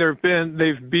understanding,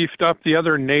 they've beefed up the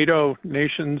other NATO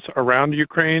nations around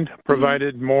Ukraine,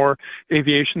 provided more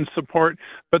aviation support.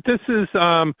 But this is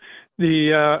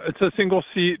it's a single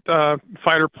seat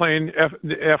fighter plane,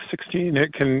 the F-16.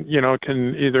 It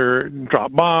can either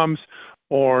drop bombs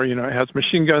or it has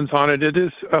machine guns on it. It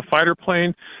is a fighter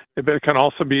plane, but it can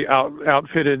also be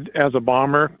outfitted as a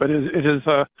bomber. But it is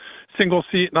a single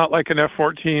seat, not like an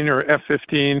F-14 or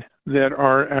F-15 that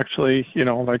are actually,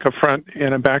 like a front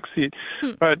and a back seat.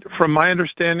 But from my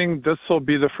understanding, this will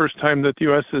be the first time that the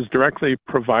U.S. is directly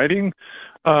providing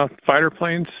fighter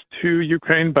planes to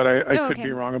Ukraine, but I could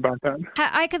be wrong about that.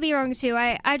 I could be wrong, too.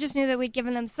 I just knew that we'd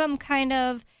given them some kind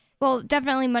of, well,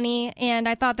 definitely money, and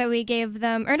I thought that we gave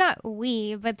them, or not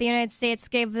we, but the United States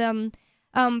gave them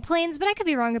planes, but I could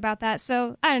be wrong about that.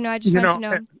 So, I don't know. I just wanted to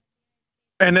know.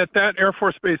 And at that Air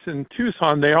Force base in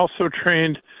Tucson, they also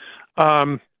trained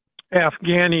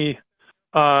Afghani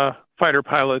fighter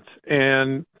pilots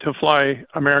and to fly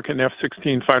American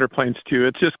F-16 fighter planes too.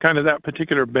 It's just kind of that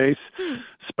particular base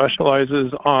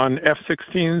specializes on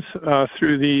F-16s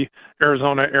through the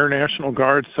Arizona Air National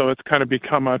Guard. So it's kind of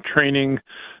become a training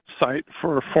site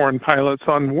for foreign pilots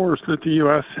on wars that the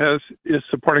U.S. is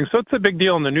supporting. So it's a big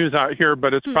deal in the news out here,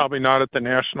 but it's probably not at the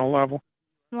national level.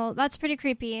 Well, that's pretty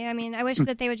creepy. I mean, I wish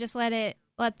that they would just let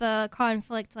the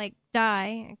conflict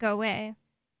die, go away.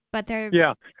 But they're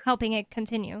helping it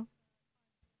continue.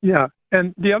 Yeah.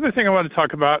 And the other thing I want to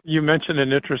talk about, you mentioned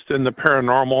an interest in the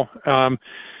paranormal.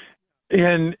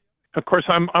 And, of course,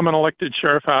 I'm an elected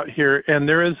sheriff out here, and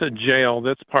there is a jail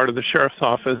that's part of the sheriff's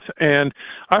office. And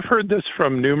I've heard this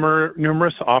from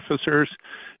numerous officers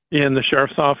in the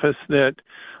sheriff's office that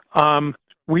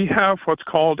we have what's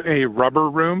called a rubber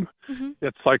room. Mm-hmm.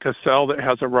 It's like a cell that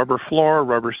has a rubber floor,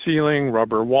 rubber ceiling,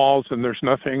 rubber walls, and there's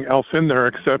nothing else in there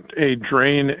except a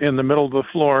drain in the middle of the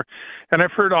floor. And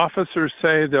I've heard officers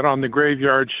say that on the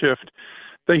graveyard shift,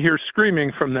 they hear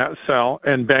screaming from that cell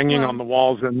and banging on the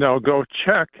walls, and they'll go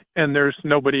check, and there's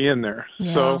nobody in there.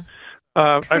 Yeah. So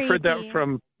I've heard that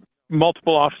from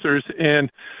multiple officers, and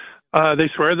they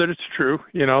swear that it's true,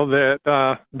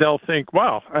 that they'll think,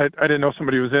 wow, I didn't know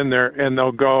somebody was in there, and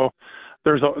they'll go,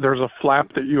 there's a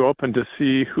flap that you open to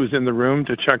see who's in the room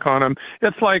to check on them.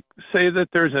 It's like, say that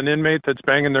there's an inmate that's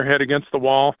banging their head against the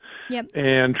wall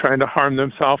and trying to harm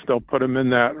themselves, they'll put them in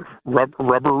that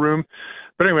rubber room.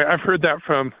 But anyway, I've heard that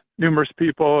from numerous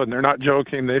people, and they're not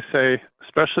joking. They say,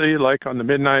 especially like on the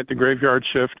midnight, the graveyard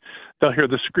shift, they'll hear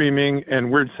the screaming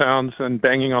and weird sounds and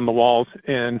banging on the walls,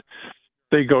 and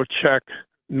they go check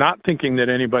not thinking that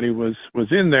anybody was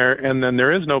in there, and then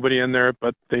there is nobody in there,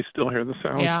 but they still hear the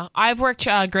sound. Yeah, I've worked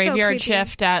graveyard creepy.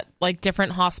 shift at like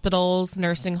different hospitals,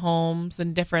 nursing homes,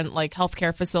 and different like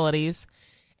healthcare facilities.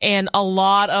 And a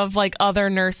lot of like other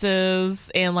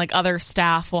nurses and like other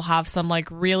staff will have some like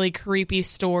really creepy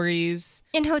stories.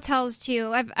 In hotels too.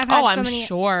 I've had Oh, so I'm many.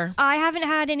 sure. I haven't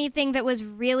had anything that was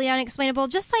really unexplainable.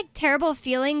 Just like terrible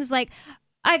feelings, like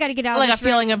I got to get out. Like of a this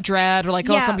room. feeling of dread, or like,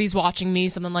 oh, Yeah. somebody's watching me,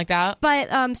 something like that.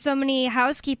 But so many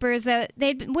housekeepers that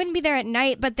they wouldn't be there at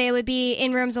night, but they would be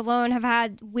in rooms alone. Have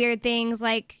had weird things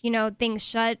like things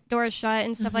shut, doors shut,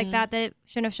 and stuff like that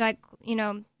shouldn't have shut.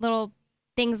 Little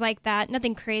things like that.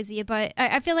 Nothing crazy, but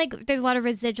I feel like there's a lot of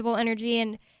residual energy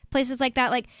in places like that.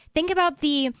 Like, think about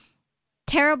the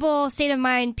terrible state of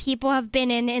mind people have been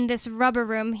in this rubber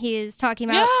room he is talking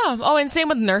about. Yeah. Oh, and same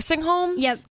with nursing homes.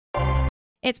 Yep.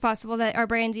 It's possible that our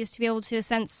brains used to be able to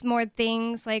sense more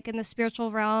things like in the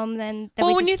spiritual realm than that.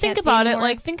 Well, we when just you think can't see about it, anymore.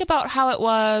 like think about how it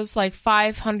was like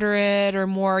 500 or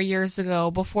more years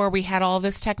ago, before we had all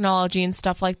this technology and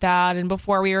stuff like that, and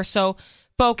before we were so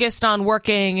focused on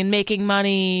working and making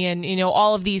money and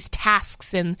all of these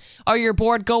tasks, and oh, you're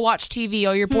bored, go watch TV,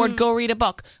 oh, you're bored, go read a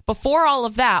book. Before all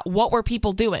of that, what were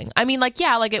people doing? I mean, like,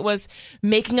 yeah, like it was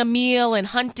making a meal and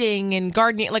hunting and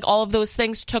gardening, like all of those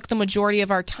things took the majority of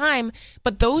our time,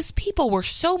 but those people were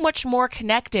so much more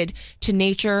connected to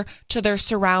nature, to their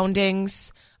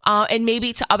surroundings, and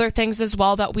maybe to other things as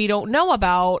well that we don't know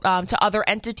about, to other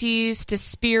entities, to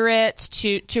spirit,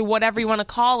 to whatever you want to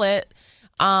call it,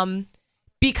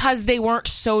 because they weren't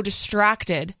so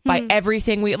distracted by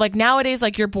everything like nowadays,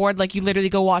 like you're bored, like you literally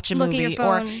go watch a Look at movie, your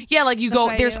phone. or yeah, like you That's go,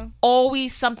 what I there's do.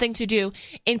 always something to do,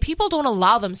 and people don't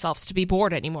allow themselves to be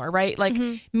bored anymore, right? Like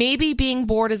maybe being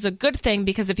bored is a good thing,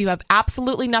 because if you have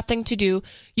absolutely nothing to do,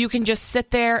 you can just sit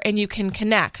there and you can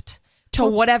connect to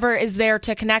whatever is there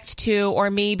to connect to, or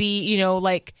maybe,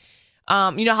 like,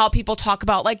 how people talk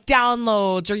about like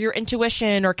downloads or your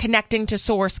intuition or connecting to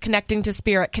source, connecting to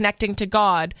spirit, connecting to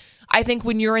God. I think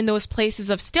when you're in those places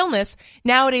of stillness,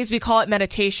 nowadays we call it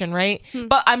meditation, right?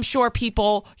 But I'm sure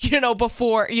people,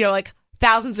 before, like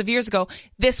thousands of years ago,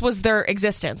 this was their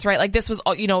existence, right? Like this was,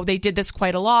 they did this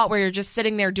quite a lot, where you're just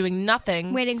sitting there doing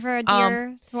nothing. waiting for a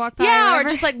deer to walk by. Yeah, or whatever.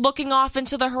 just like looking off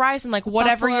into the horizon, like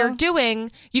whatever Buffalo. you're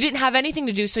doing, you didn't have anything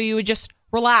to do, so you would just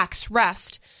relax,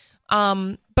 rest.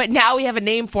 But now we have a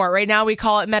name for it. Right now we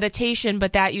call it meditation,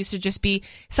 but that used to just be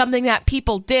something that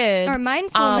people did. Or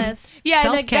mindfulness. Yeah, and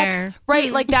like Self-care. that's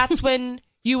right. Like that's when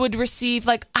you would receive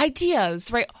like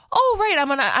ideas, right? Oh, right. I'm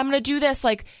gonna do this.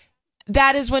 Like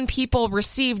that is when people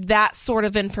received that sort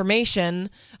of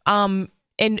information.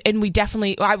 And we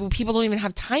definitely, people don't even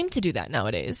have time to do that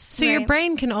nowadays. So your Right.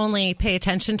 brain can only pay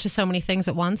attention to so many things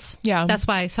at once. Yeah. That's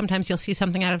why sometimes you'll see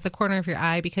something out of the corner of your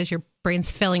eye, because your brain's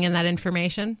filling in that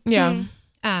information. Yeah.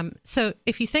 So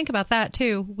if you think about that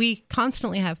too, we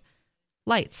constantly have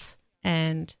lights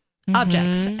and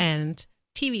objects and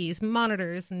TVs,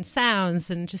 monitors and sounds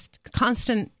and just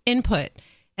constant input.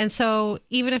 And so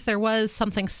even if there was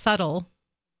something subtle,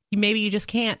 maybe you just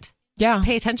can't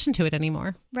pay attention to it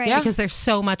anymore. Right. Yeah. Because there's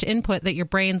so much input that your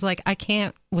brain's like, I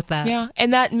can't with that. Yeah.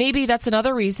 And that's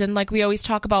another reason, like we always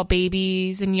talk about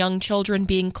babies and young children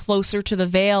being closer to the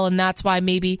veil. And that's why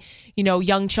maybe,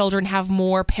 young children have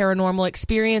more paranormal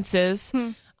experiences.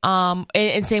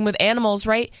 And same with animals,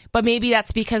 right? But maybe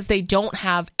that's because they don't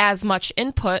have as much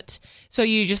input. So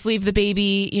you just leave the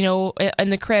baby, in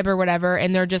the crib or whatever,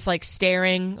 and they're just like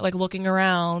staring, like looking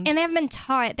around. And they haven't been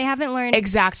taught. They haven't learned.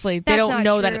 Exactly. They That's don't not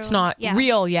know that true. it's not Yeah.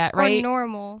 real yet, right? Or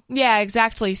normal. Yeah,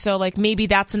 exactly. So like maybe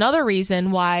that's another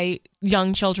reason why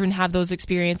young children have those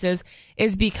experiences,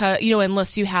 is because,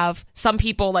 unless you have some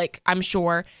people, like I'm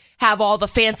sure, have all the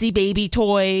fancy baby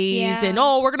toys and,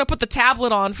 we're going to put the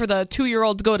tablet on for the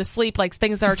 2-year-old to go to sleep, like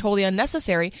things that are totally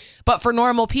unnecessary. But for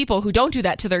normal people who don't do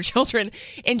that to their children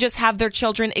and just have their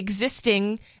children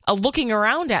existing, looking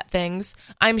around at things,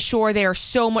 I'm sure they are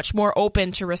so much more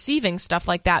open to receiving stuff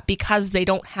like that, because they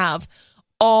don't have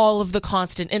all of the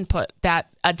constant input that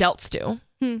adults do.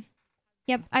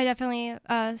 Yep, I definitely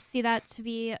see that to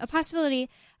be a possibility.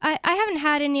 I haven't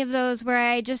had any of those where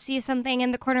I just see something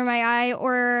in the corner of my eye,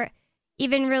 or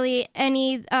even really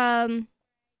any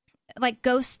like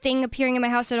ghost thing appearing in my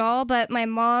house at all. But my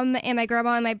mom and my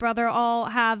grandma and my brother all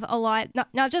have a lot,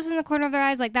 not just in the corner of their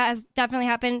eyes, like that has definitely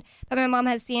happened. But my mom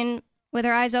has seen with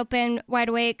her eyes open, wide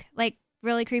awake, like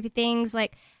really creepy things.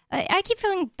 Like I keep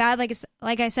feeling bad,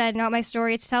 like I said, not my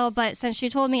story to tell, but since she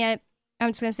told me it, I'm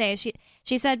just going to say,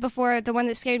 she said before, the one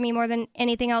that scared me more than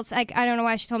anything else, I don't know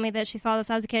why she told me that she saw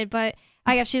this as a kid, but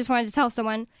I guess she just wanted to tell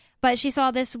someone. But she saw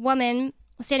this woman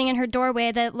standing in her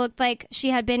doorway that looked like she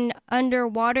had been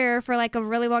underwater for like a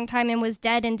really long time and was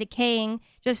dead and decaying,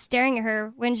 just staring at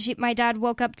her. When my dad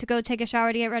woke up to go take a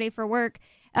shower to get ready for work,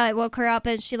 it woke her up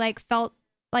and she like felt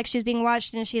like she was being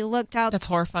watched, and she looked out. That's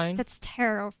horrifying. That's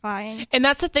terrifying. And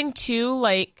that's the thing too,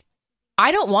 like,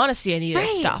 I don't want to see any of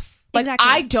this stuff. Like, Exactly.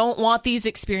 I don't want these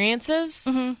experiences.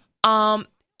 Mm-hmm.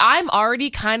 I'm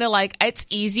already kind of like, it's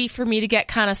easy for me to get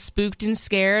kind of spooked and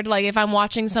scared. Like, if I'm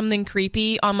watching something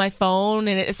creepy on my phone,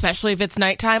 and especially if it's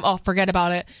nighttime, oh, forget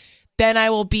about it. Then I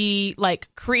will be like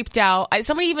creeped out.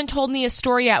 Somebody even told me a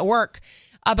story at work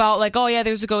about like, oh yeah,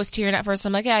 there's a ghost here. And at first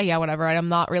I'm like, yeah, whatever. I'm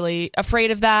not really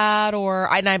afraid of that,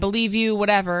 and I believe you,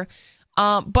 whatever.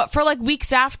 But for like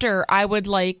weeks after, I would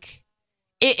like,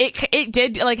 it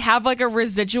did like have like a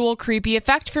residual creepy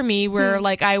effect for me where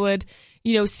like I would,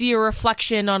 see a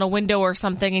reflection on a window or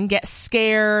something and get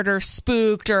scared or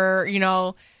spooked or,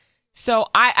 so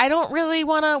I don't really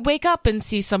want to wake up and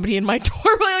see somebody in my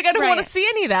doorway. Like, I don't want to see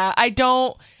any of that. I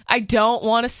don't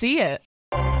want to see it.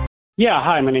 Yeah,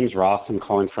 hi, my name's Ross. I'm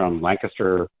calling from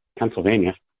Lancaster,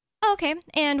 Pennsylvania. Okay,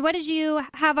 and what did you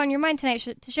have on your mind tonight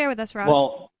to share with us, Ross?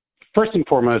 Well, first and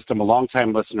foremost, I'm a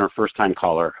longtime listener, first-time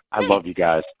caller. I love you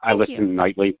guys. I listen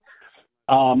nightly.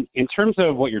 In terms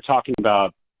of what you're talking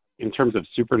about, in terms of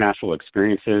supernatural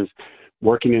experiences,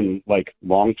 working in like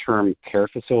long-term care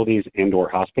facilities and or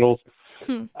hospitals,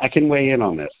 I can weigh in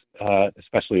on this,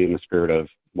 especially in the spirit of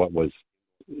what was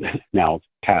now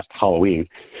past Halloween.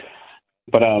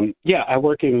 But yeah, I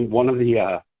work in one of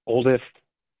the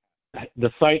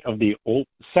the site of the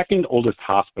second oldest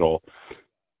hospital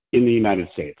in the United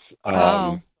States.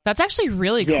 That's actually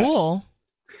really cool.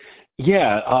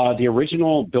 Yeah, the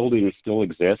original building still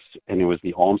exists, and it was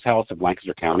the Alms House of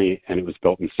Lancaster County, and it was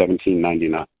built in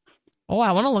 1799. Oh,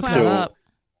 I want to look that up.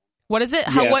 What is it?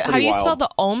 How do you spell the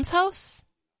Alms House?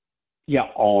 Yeah,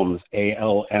 Alms,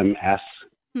 ALMS.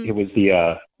 It was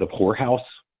the poorhouse,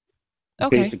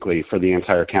 basically, for the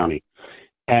entire county.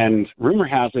 And rumor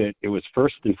has it, it was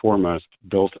first and foremost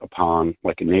built upon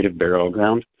like a native burial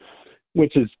ground,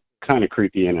 which is kind of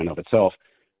creepy in and of itself.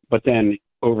 But then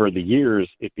over the years,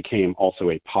 it became also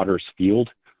a potter's field,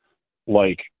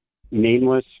 like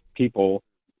nameless people,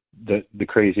 the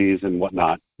crazies and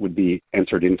whatnot, would be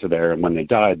entered into there. And when they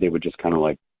died, they would just kind of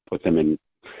like put them in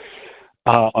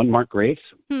unmarked graves.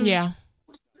 Yeah.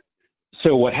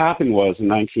 So what happened was in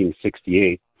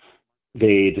 1968,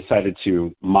 they decided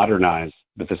to modernize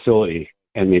the facility,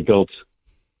 and they built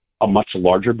a much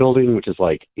larger building, which is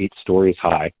like 8 stories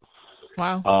high.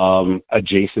 Wow.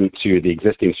 Adjacent to the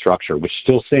existing structure, which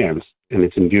still stands, and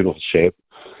it's in beautiful shape.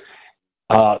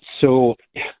 So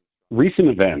recent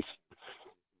events,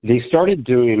 they started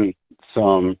doing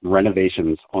some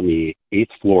renovations on the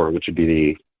 8th floor, which would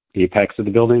be the apex of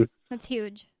the building. That's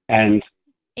huge. And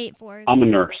 8 floors. I'm a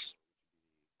nurse.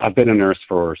 I've been a nurse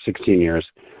for 16 years,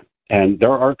 and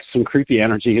there are some creepy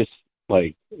energies,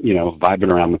 like,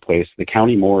 vibing around the place. The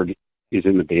county morgue is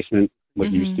in the basement, what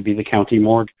used to be the county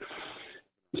morgue.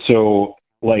 So,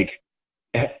 like,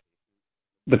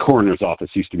 the coroner's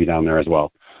office used to be down there as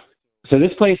well. So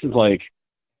this place is, like,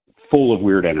 full of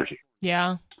weird energy.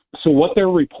 Yeah. So what they're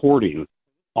reporting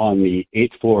on the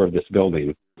 8th floor of this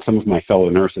building, some of my fellow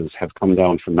nurses have come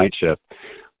down from night shift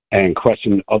and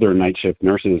questioned other night shift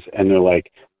nurses, and they're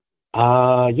like,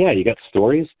 yeah, you got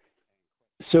stories?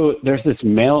 So there's this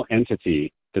male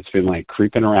entity that's been like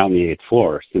creeping around the 8th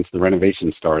floor since the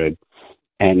renovation started.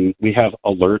 And we have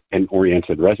alert and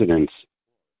oriented residents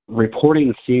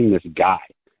reporting seeing this guy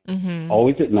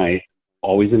always at night,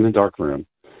 always in the dark room.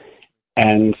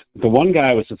 And the one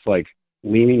guy was just like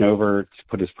leaning over to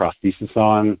put his prosthesis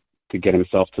on to get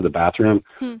himself to the bathroom.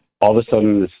 All of a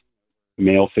sudden, this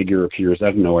male figure appears out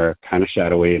of nowhere, kind of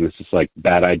shadowy, and it's just like,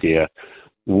 bad idea.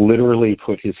 Literally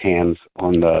put his hands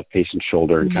on the patient's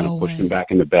shoulder and kind of pushed him back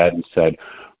into bed and said,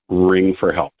 ring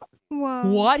for help. Whoa.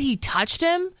 What? He touched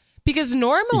him? Because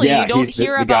normally you don't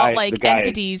hear about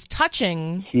entities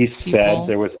touching people. He said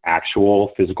there was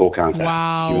actual physical contact.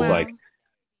 Wow. He was like,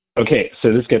 okay,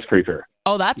 so this gets creepier.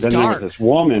 Oh, that's then dark. There was this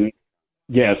woman.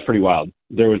 Yeah, it's pretty wild.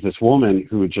 There was this woman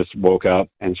who just woke up,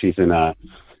 and she's in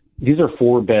these are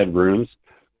 4-bed rooms,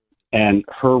 and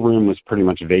her room was pretty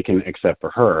much vacant except for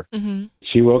her.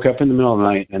 She woke up in the middle of the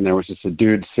night, and there was just a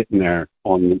dude sitting there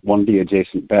on one of the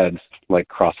adjacent beds, like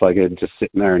cross-legged, just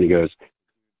sitting there, and he goes,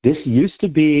 this used to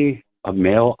be a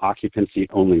male occupancy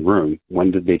only room. When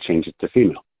did they change it to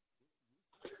female?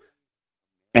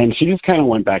 And she just kind of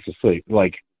went back to sleep.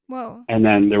 Like, whoa. And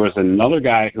then there was another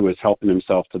guy who was helping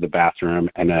himself to the bathroom,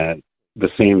 and the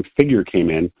same figure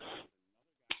came in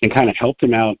and kind of helped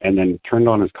him out and then turned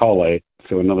on his call light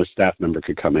so another staff member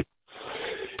could come in.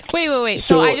 Wait.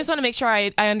 So I just want to make sure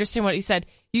I understand what you said.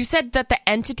 You said that the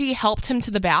entity helped him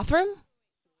to the bathroom?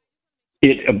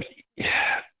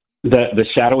 The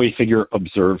shadowy figure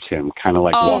observed him, kind of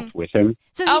like walked with him.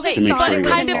 So but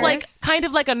kind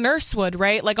of like a nurse would,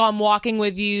 right? Like, I'm walking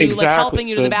with you, Exactly. like helping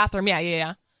you to the bathroom.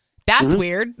 Yeah. That's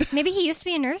weird. Maybe he used to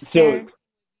be a nurse there.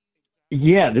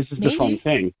 Yeah, this is the fun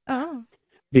thing. Oh.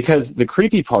 Because the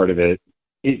creepy part of this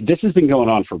has been going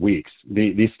on for weeks.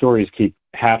 These stories keep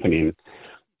happening.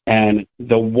 And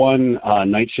the one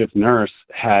night shift nurse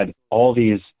had all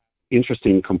these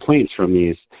interesting complaints from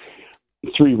these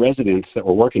 3 residents that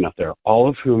were working up there, all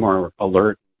of whom are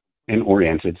alert and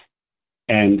oriented.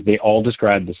 And they all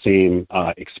described the same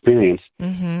experience.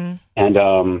 Mm-hmm.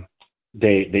 And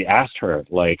they asked her,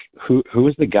 like, who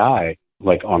was the guy,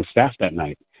 like, on staff that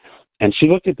night? And she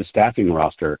looked at the staffing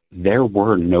roster. There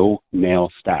were no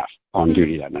male staff on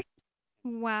duty that night.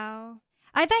 Wow.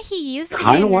 I bet he used to be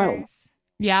Kinda a wild. nurse.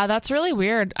 Yeah, that's really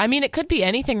weird. I mean, it could be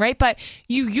anything, right? But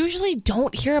you usually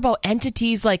don't hear about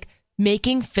entities like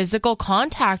making physical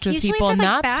contact with Usually people, and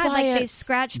they're, like, that's bad, why like they it's...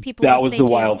 scratch people. That if was they the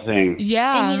do. wild thing. And he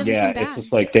Yeah. doesn't Yeah, seem it's bad.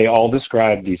 just like they all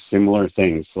described these similar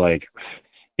things. Like,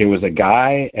 it was a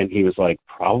guy, and he was like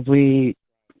probably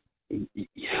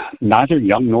neither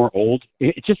young nor old.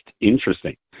 It's just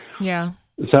interesting. Yeah.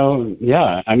 So,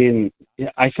 yeah, I mean,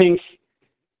 I think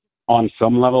on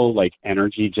some level, like,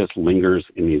 energy just lingers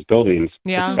in these buildings,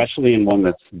 Yeah. especially in one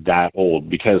that's that old,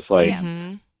 because, like,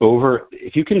 Mm-hmm.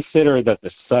 if you consider that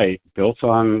the site built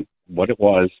on what it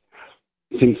was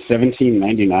since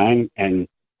 1799, and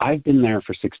I've been there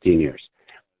for 16 years,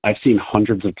 I've seen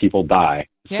hundreds of people die.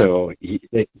 Yeah. So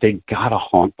they gotta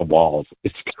haunt the walls.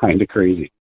 It's kind of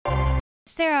crazy.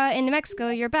 Sarah, in New Mexico,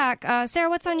 you're back. Sarah,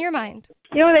 what's on your mind?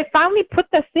 You know, they finally put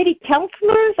the city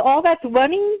councilors, all that's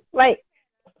running, like,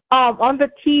 on the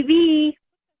TV,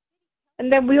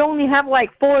 and then we only have,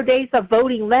 like, 4 days of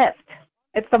voting left.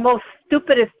 It's the most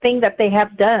stupidest thing that they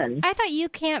have done. I thought you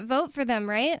can't vote for them,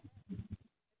 right?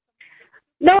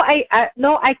 No,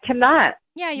 I cannot.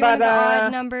 Yeah, you're one of the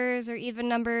odd numbers or even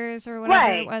numbers or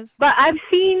whatever it was. But I've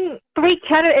seen 3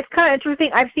 candidates. It's kind of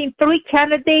interesting. I've seen 3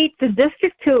 candidates to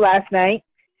District 2 last night,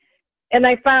 and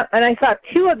I saw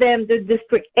 2 of them to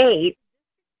District 8.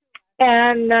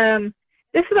 And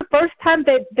this is the first time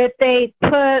that they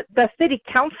put the city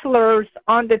councilors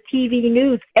on the TV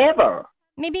news ever.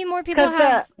 Maybe more people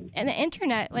have the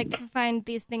internet, like, to find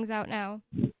these things out now.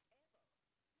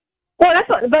 Well,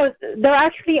 but they're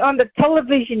actually on the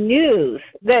television news.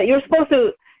 That you're supposed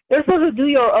to do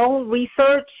your own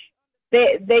research.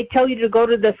 They tell you to go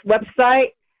to this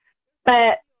website,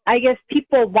 but I guess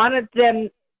people wanted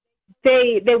them.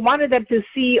 They wanted them to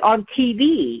see on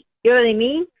TV. You know what I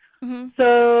mean? Mm-hmm.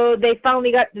 So they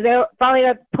finally got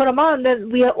put them on.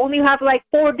 Then we only have like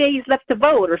 4 days left to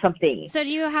vote or something. So do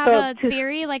you have a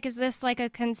theory? Like, is this like a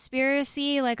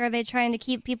conspiracy? Like, are they trying to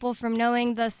keep people from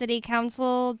knowing the city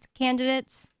council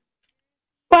candidates?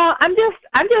 Well, I'm just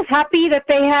happy that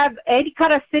they have any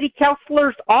kind of city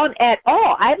councilors on at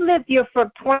all. I've lived here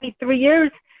for 23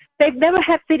 years. They've never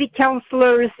had city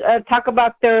councilors talk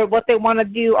about what they want to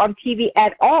do on TV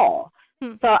at all.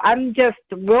 So I'm just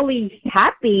really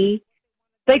happy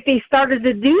that they started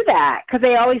to do that, because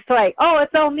they always like, oh,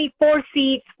 it's only 4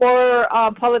 seats for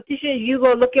politicians. You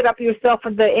go look it up yourself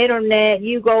on the internet.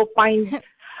 You go find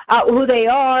out who they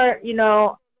are, you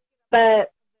know.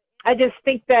 But I just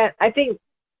think that I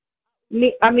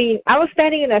was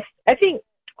standing I think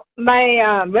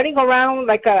my running around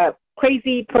like a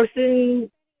crazy person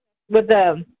with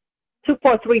a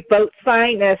 243 vote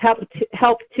sign has helped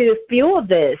to fuel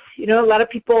this. You know, a lot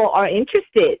of people are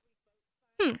interested.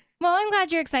 Well, I'm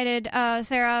glad you're excited,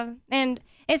 Sarah. And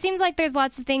it seems like there's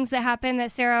lots of things that happen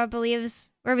that Sarah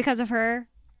believes were because of her.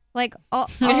 Like, all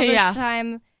this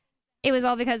time, it was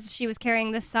all because she was carrying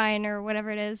this sign or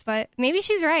whatever it is. But maybe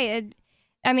she's right.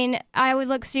 I would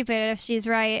look stupid if she's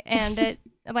right. And it,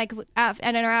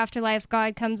 and in our afterlife,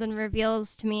 God comes and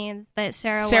reveals to me that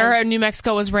Sarah in New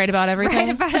Mexico was right about everything.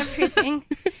 Right about everything.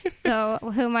 So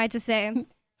who am I to say?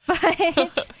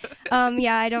 But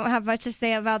I don't have much to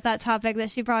say about that topic that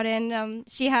she brought in.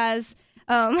 She has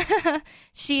her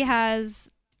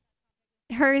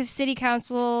city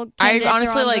council. I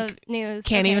honestly the news.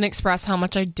 Can't even express how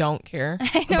much I don't care.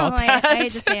 I know. About that. I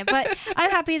hate to say it, but I'm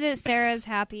happy that Sarah's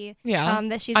happy. Yeah,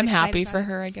 that she's. I'm happy for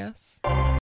her, I guess.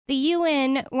 The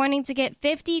UN wanting to get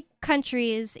 50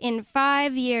 countries in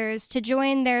 5 years to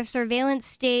join their surveillance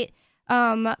state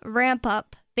ramp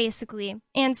up, basically.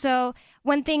 And so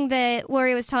one thing that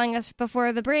Lori was telling us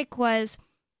before the break was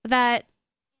that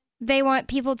they want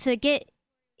people to get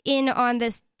in on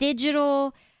this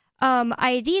digital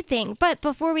ID thing. But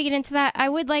before we get into that, I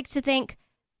would like to thank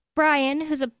Brian,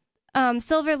 who's a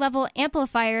silver level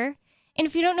amplifier. And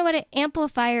if you don't know what an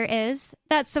amplifier is,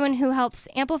 that's someone who helps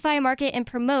amplify, market, and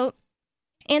promote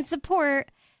and support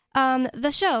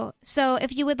the show. So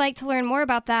if you would like to learn more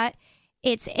about that,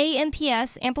 it's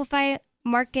AMPS, Amplify,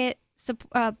 Market,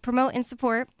 Promote, and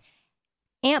Support.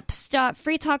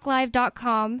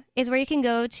 amps.freetalklive.com is where you can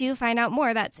go to find out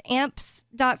more. That's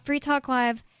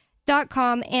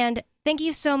amps.freetalklive.com. And thank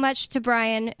you so much to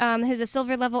Brian, who's a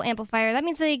silver level amplifier. That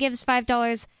means that he gives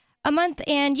 $5 a month,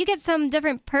 and you get some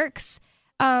different perks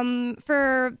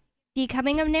for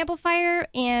becoming an amplifier,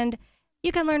 and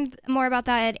you can learn more about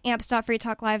that at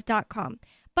amps.freetalklive.com.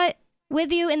 But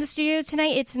with you in the studio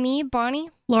tonight, it's me, Bonnie,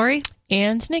 Lori,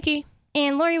 and Nikki.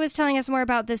 And Lori was telling us more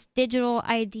about this digital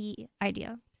ID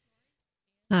idea.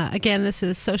 Again, this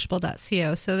is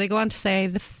sociable.co. So they go on to say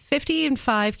the 50 and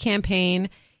 5 campaign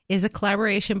is a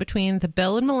collaboration between the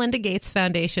Bill and Melinda Gates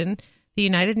Foundation, the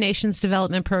United Nations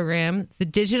Development Program, the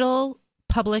Digital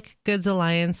Public Goods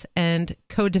Alliance, and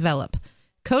Co-Develop.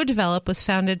 Co-Develop was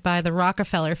founded by the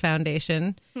Rockefeller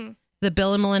Foundation, the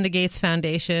Bill and Melinda Gates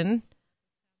Foundation,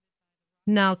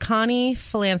 Nalkani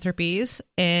Philanthropies,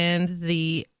 and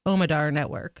the Omadar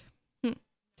Network. I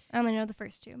only know the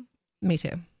first two. Me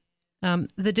too.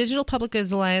 The Digital Public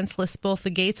Goods Alliance lists both the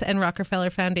Gates and Rockefeller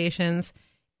Foundations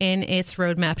in its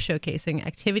roadmap showcasing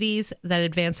activities that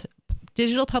advance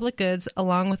digital public goods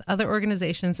along with other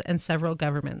organizations and several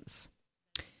governments.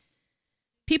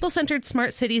 People-centered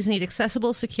smart cities need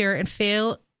accessible, secure, and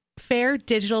fair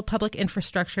digital public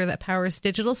infrastructure that powers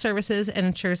digital services and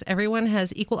ensures everyone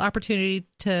has equal opportunity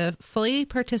to fully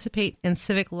participate in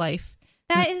civic life.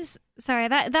 That is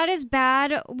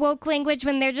bad woke language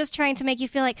when they're just trying to make you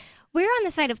feel like we're on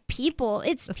the side of people.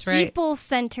 It's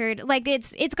people-centered. Right. Like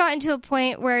it's gotten to a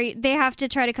point where they have to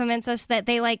try to convince us that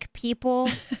they like people.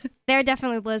 They're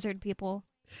definitely lizard people.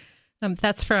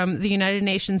 That's from the United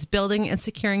Nations Building and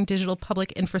Securing Digital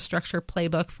Public Infrastructure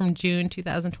Playbook from June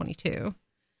 2022.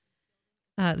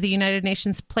 The United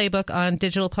Nations Playbook on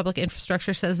Digital Public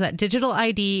Infrastructure says that digital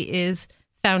ID is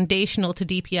foundational to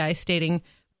DPI, stating,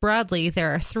 broadly,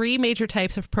 there are 3 major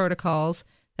types of protocols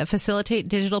that facilitate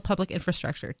digital public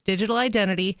infrastructure: digital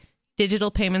identity,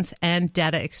 digital payments, and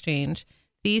data exchange.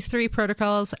 These 3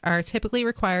 protocols are typically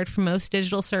required for most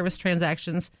digital service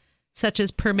transactions, such as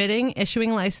permitting,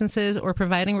 issuing licenses, or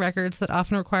providing records that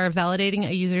often require validating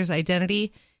a user's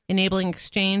identity, enabling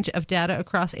exchange of data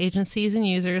across agencies and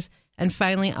users, and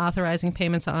finally authorizing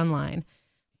payments online.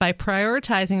 By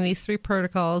prioritizing these 3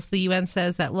 protocols, the UN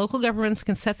says that local governments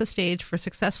can set the stage for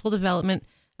successful development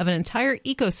of an entire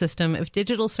ecosystem of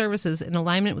digital services in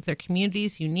alignment with their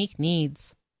community's unique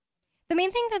needs. The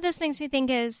main thing that this makes me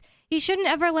think is you shouldn't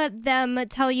ever let them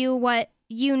tell you what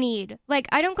you need. Like,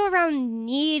 I don't go around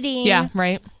needing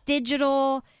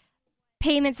digital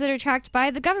payments that are tracked by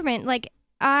the government. Like,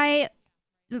 I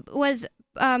was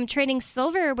trading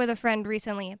silver with a friend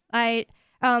recently. I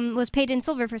was paid in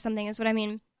silver for something, is what I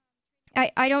mean.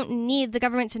 I don't need the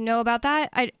government to know about that.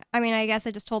 I mean, I guess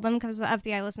I just told them because the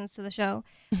FBI listens to the show,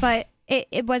 but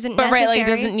it wasn't necessary. But right, like, it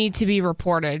doesn't need to be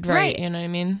reported, right? You know what I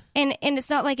mean? And it's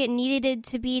not like it needed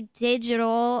to be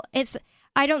digital.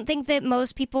 I don't think that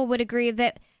most people would agree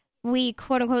that we,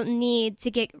 quote unquote, need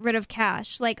to get rid of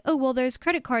cash. Like, oh, well, there's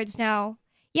credit cards now.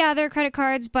 Yeah, there are credit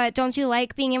cards, but don't you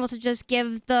like being able to just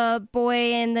give the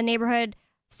boy in the neighborhood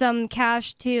some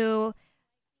cash to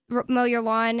mow your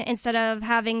lawn instead of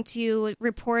having to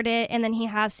report it and then he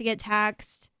has to get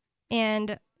taxed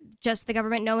and just the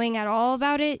government knowing at all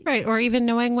about it? Right, or even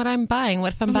knowing what I'm buying.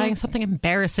 What if I'm buying something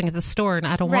embarrassing at the store and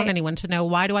I don't want anyone to know?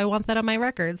 Why do I want that on my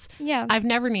records? Yeah. I've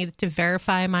never needed to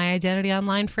verify my identity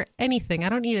online for anything. I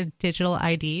don't need a digital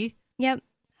ID. Yep.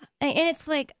 And it's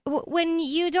like, when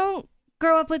you don't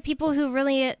grow up with people who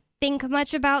really think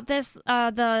much about this,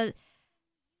 the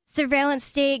surveillance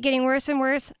state getting worse and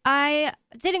worse. I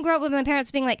didn't grow up with my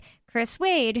parents being like, Chris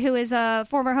Wade, who is a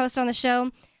former host on the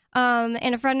show,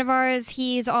 and a friend of ours.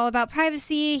 He's all about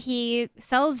privacy. He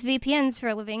sells VPNs for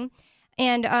a living.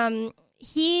 And I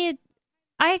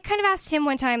kind of asked him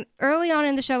one time early on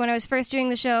in the show when I was first doing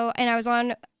the show and I was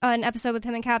on an episode with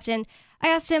him and Captain. I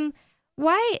asked him,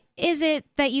 why is it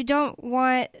that you don't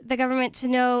want the government to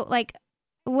know, like,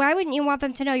 why wouldn't you want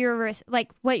them to know your risk,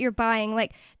 like what you're buying?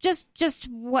 Like, just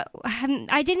what?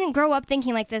 I didn't grow up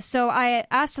thinking like this, so I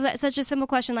asked such a simple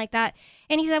question like that,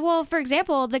 and he said, "Well, for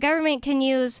example, the government can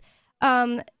use,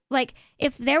 like,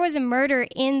 if there was a murder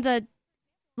in the,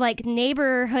 like,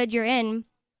 neighborhood you're in,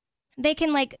 they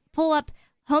can, like, pull up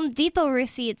Home Depot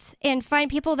receipts and find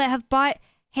people that have bought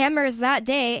hammers that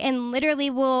day and literally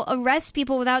will arrest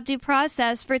people without due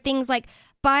process for things like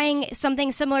buying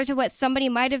something similar to what somebody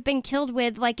might have been killed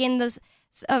with, like in the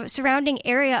surrounding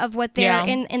area of what they're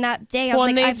in that day. I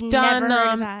was like, I've never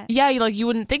heard of that. Yeah, you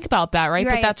wouldn't think about that, right?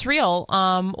 But that's real.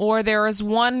 Or there was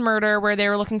one murder where they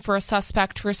were looking for a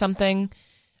suspect for something.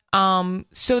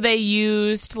 So they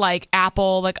used like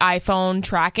Apple, like iPhone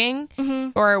tracking,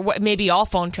 or maybe all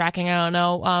phone tracking. I don't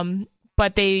know.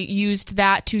 But they used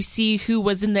that to see who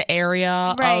was in the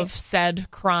area of said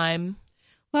crime.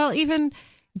 Well, even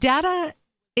data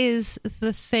is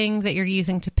the thing that you're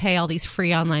using to pay all these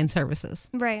free online services.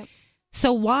 Right.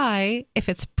 So why, if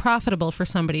it's profitable for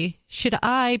somebody, should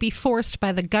I be forced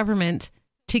by the government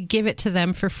to give it to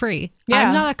them for free? Yeah.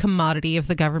 I'm not a commodity of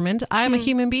the government. I'm a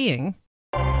human being.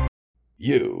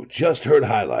 You just heard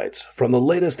highlights from the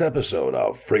latest episode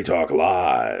of Free Talk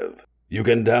Live. You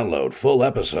can download full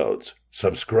episodes,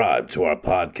 subscribe to our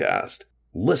podcast,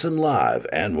 listen live,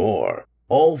 and more,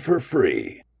 all for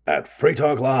free at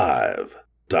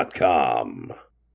freetalklive.com.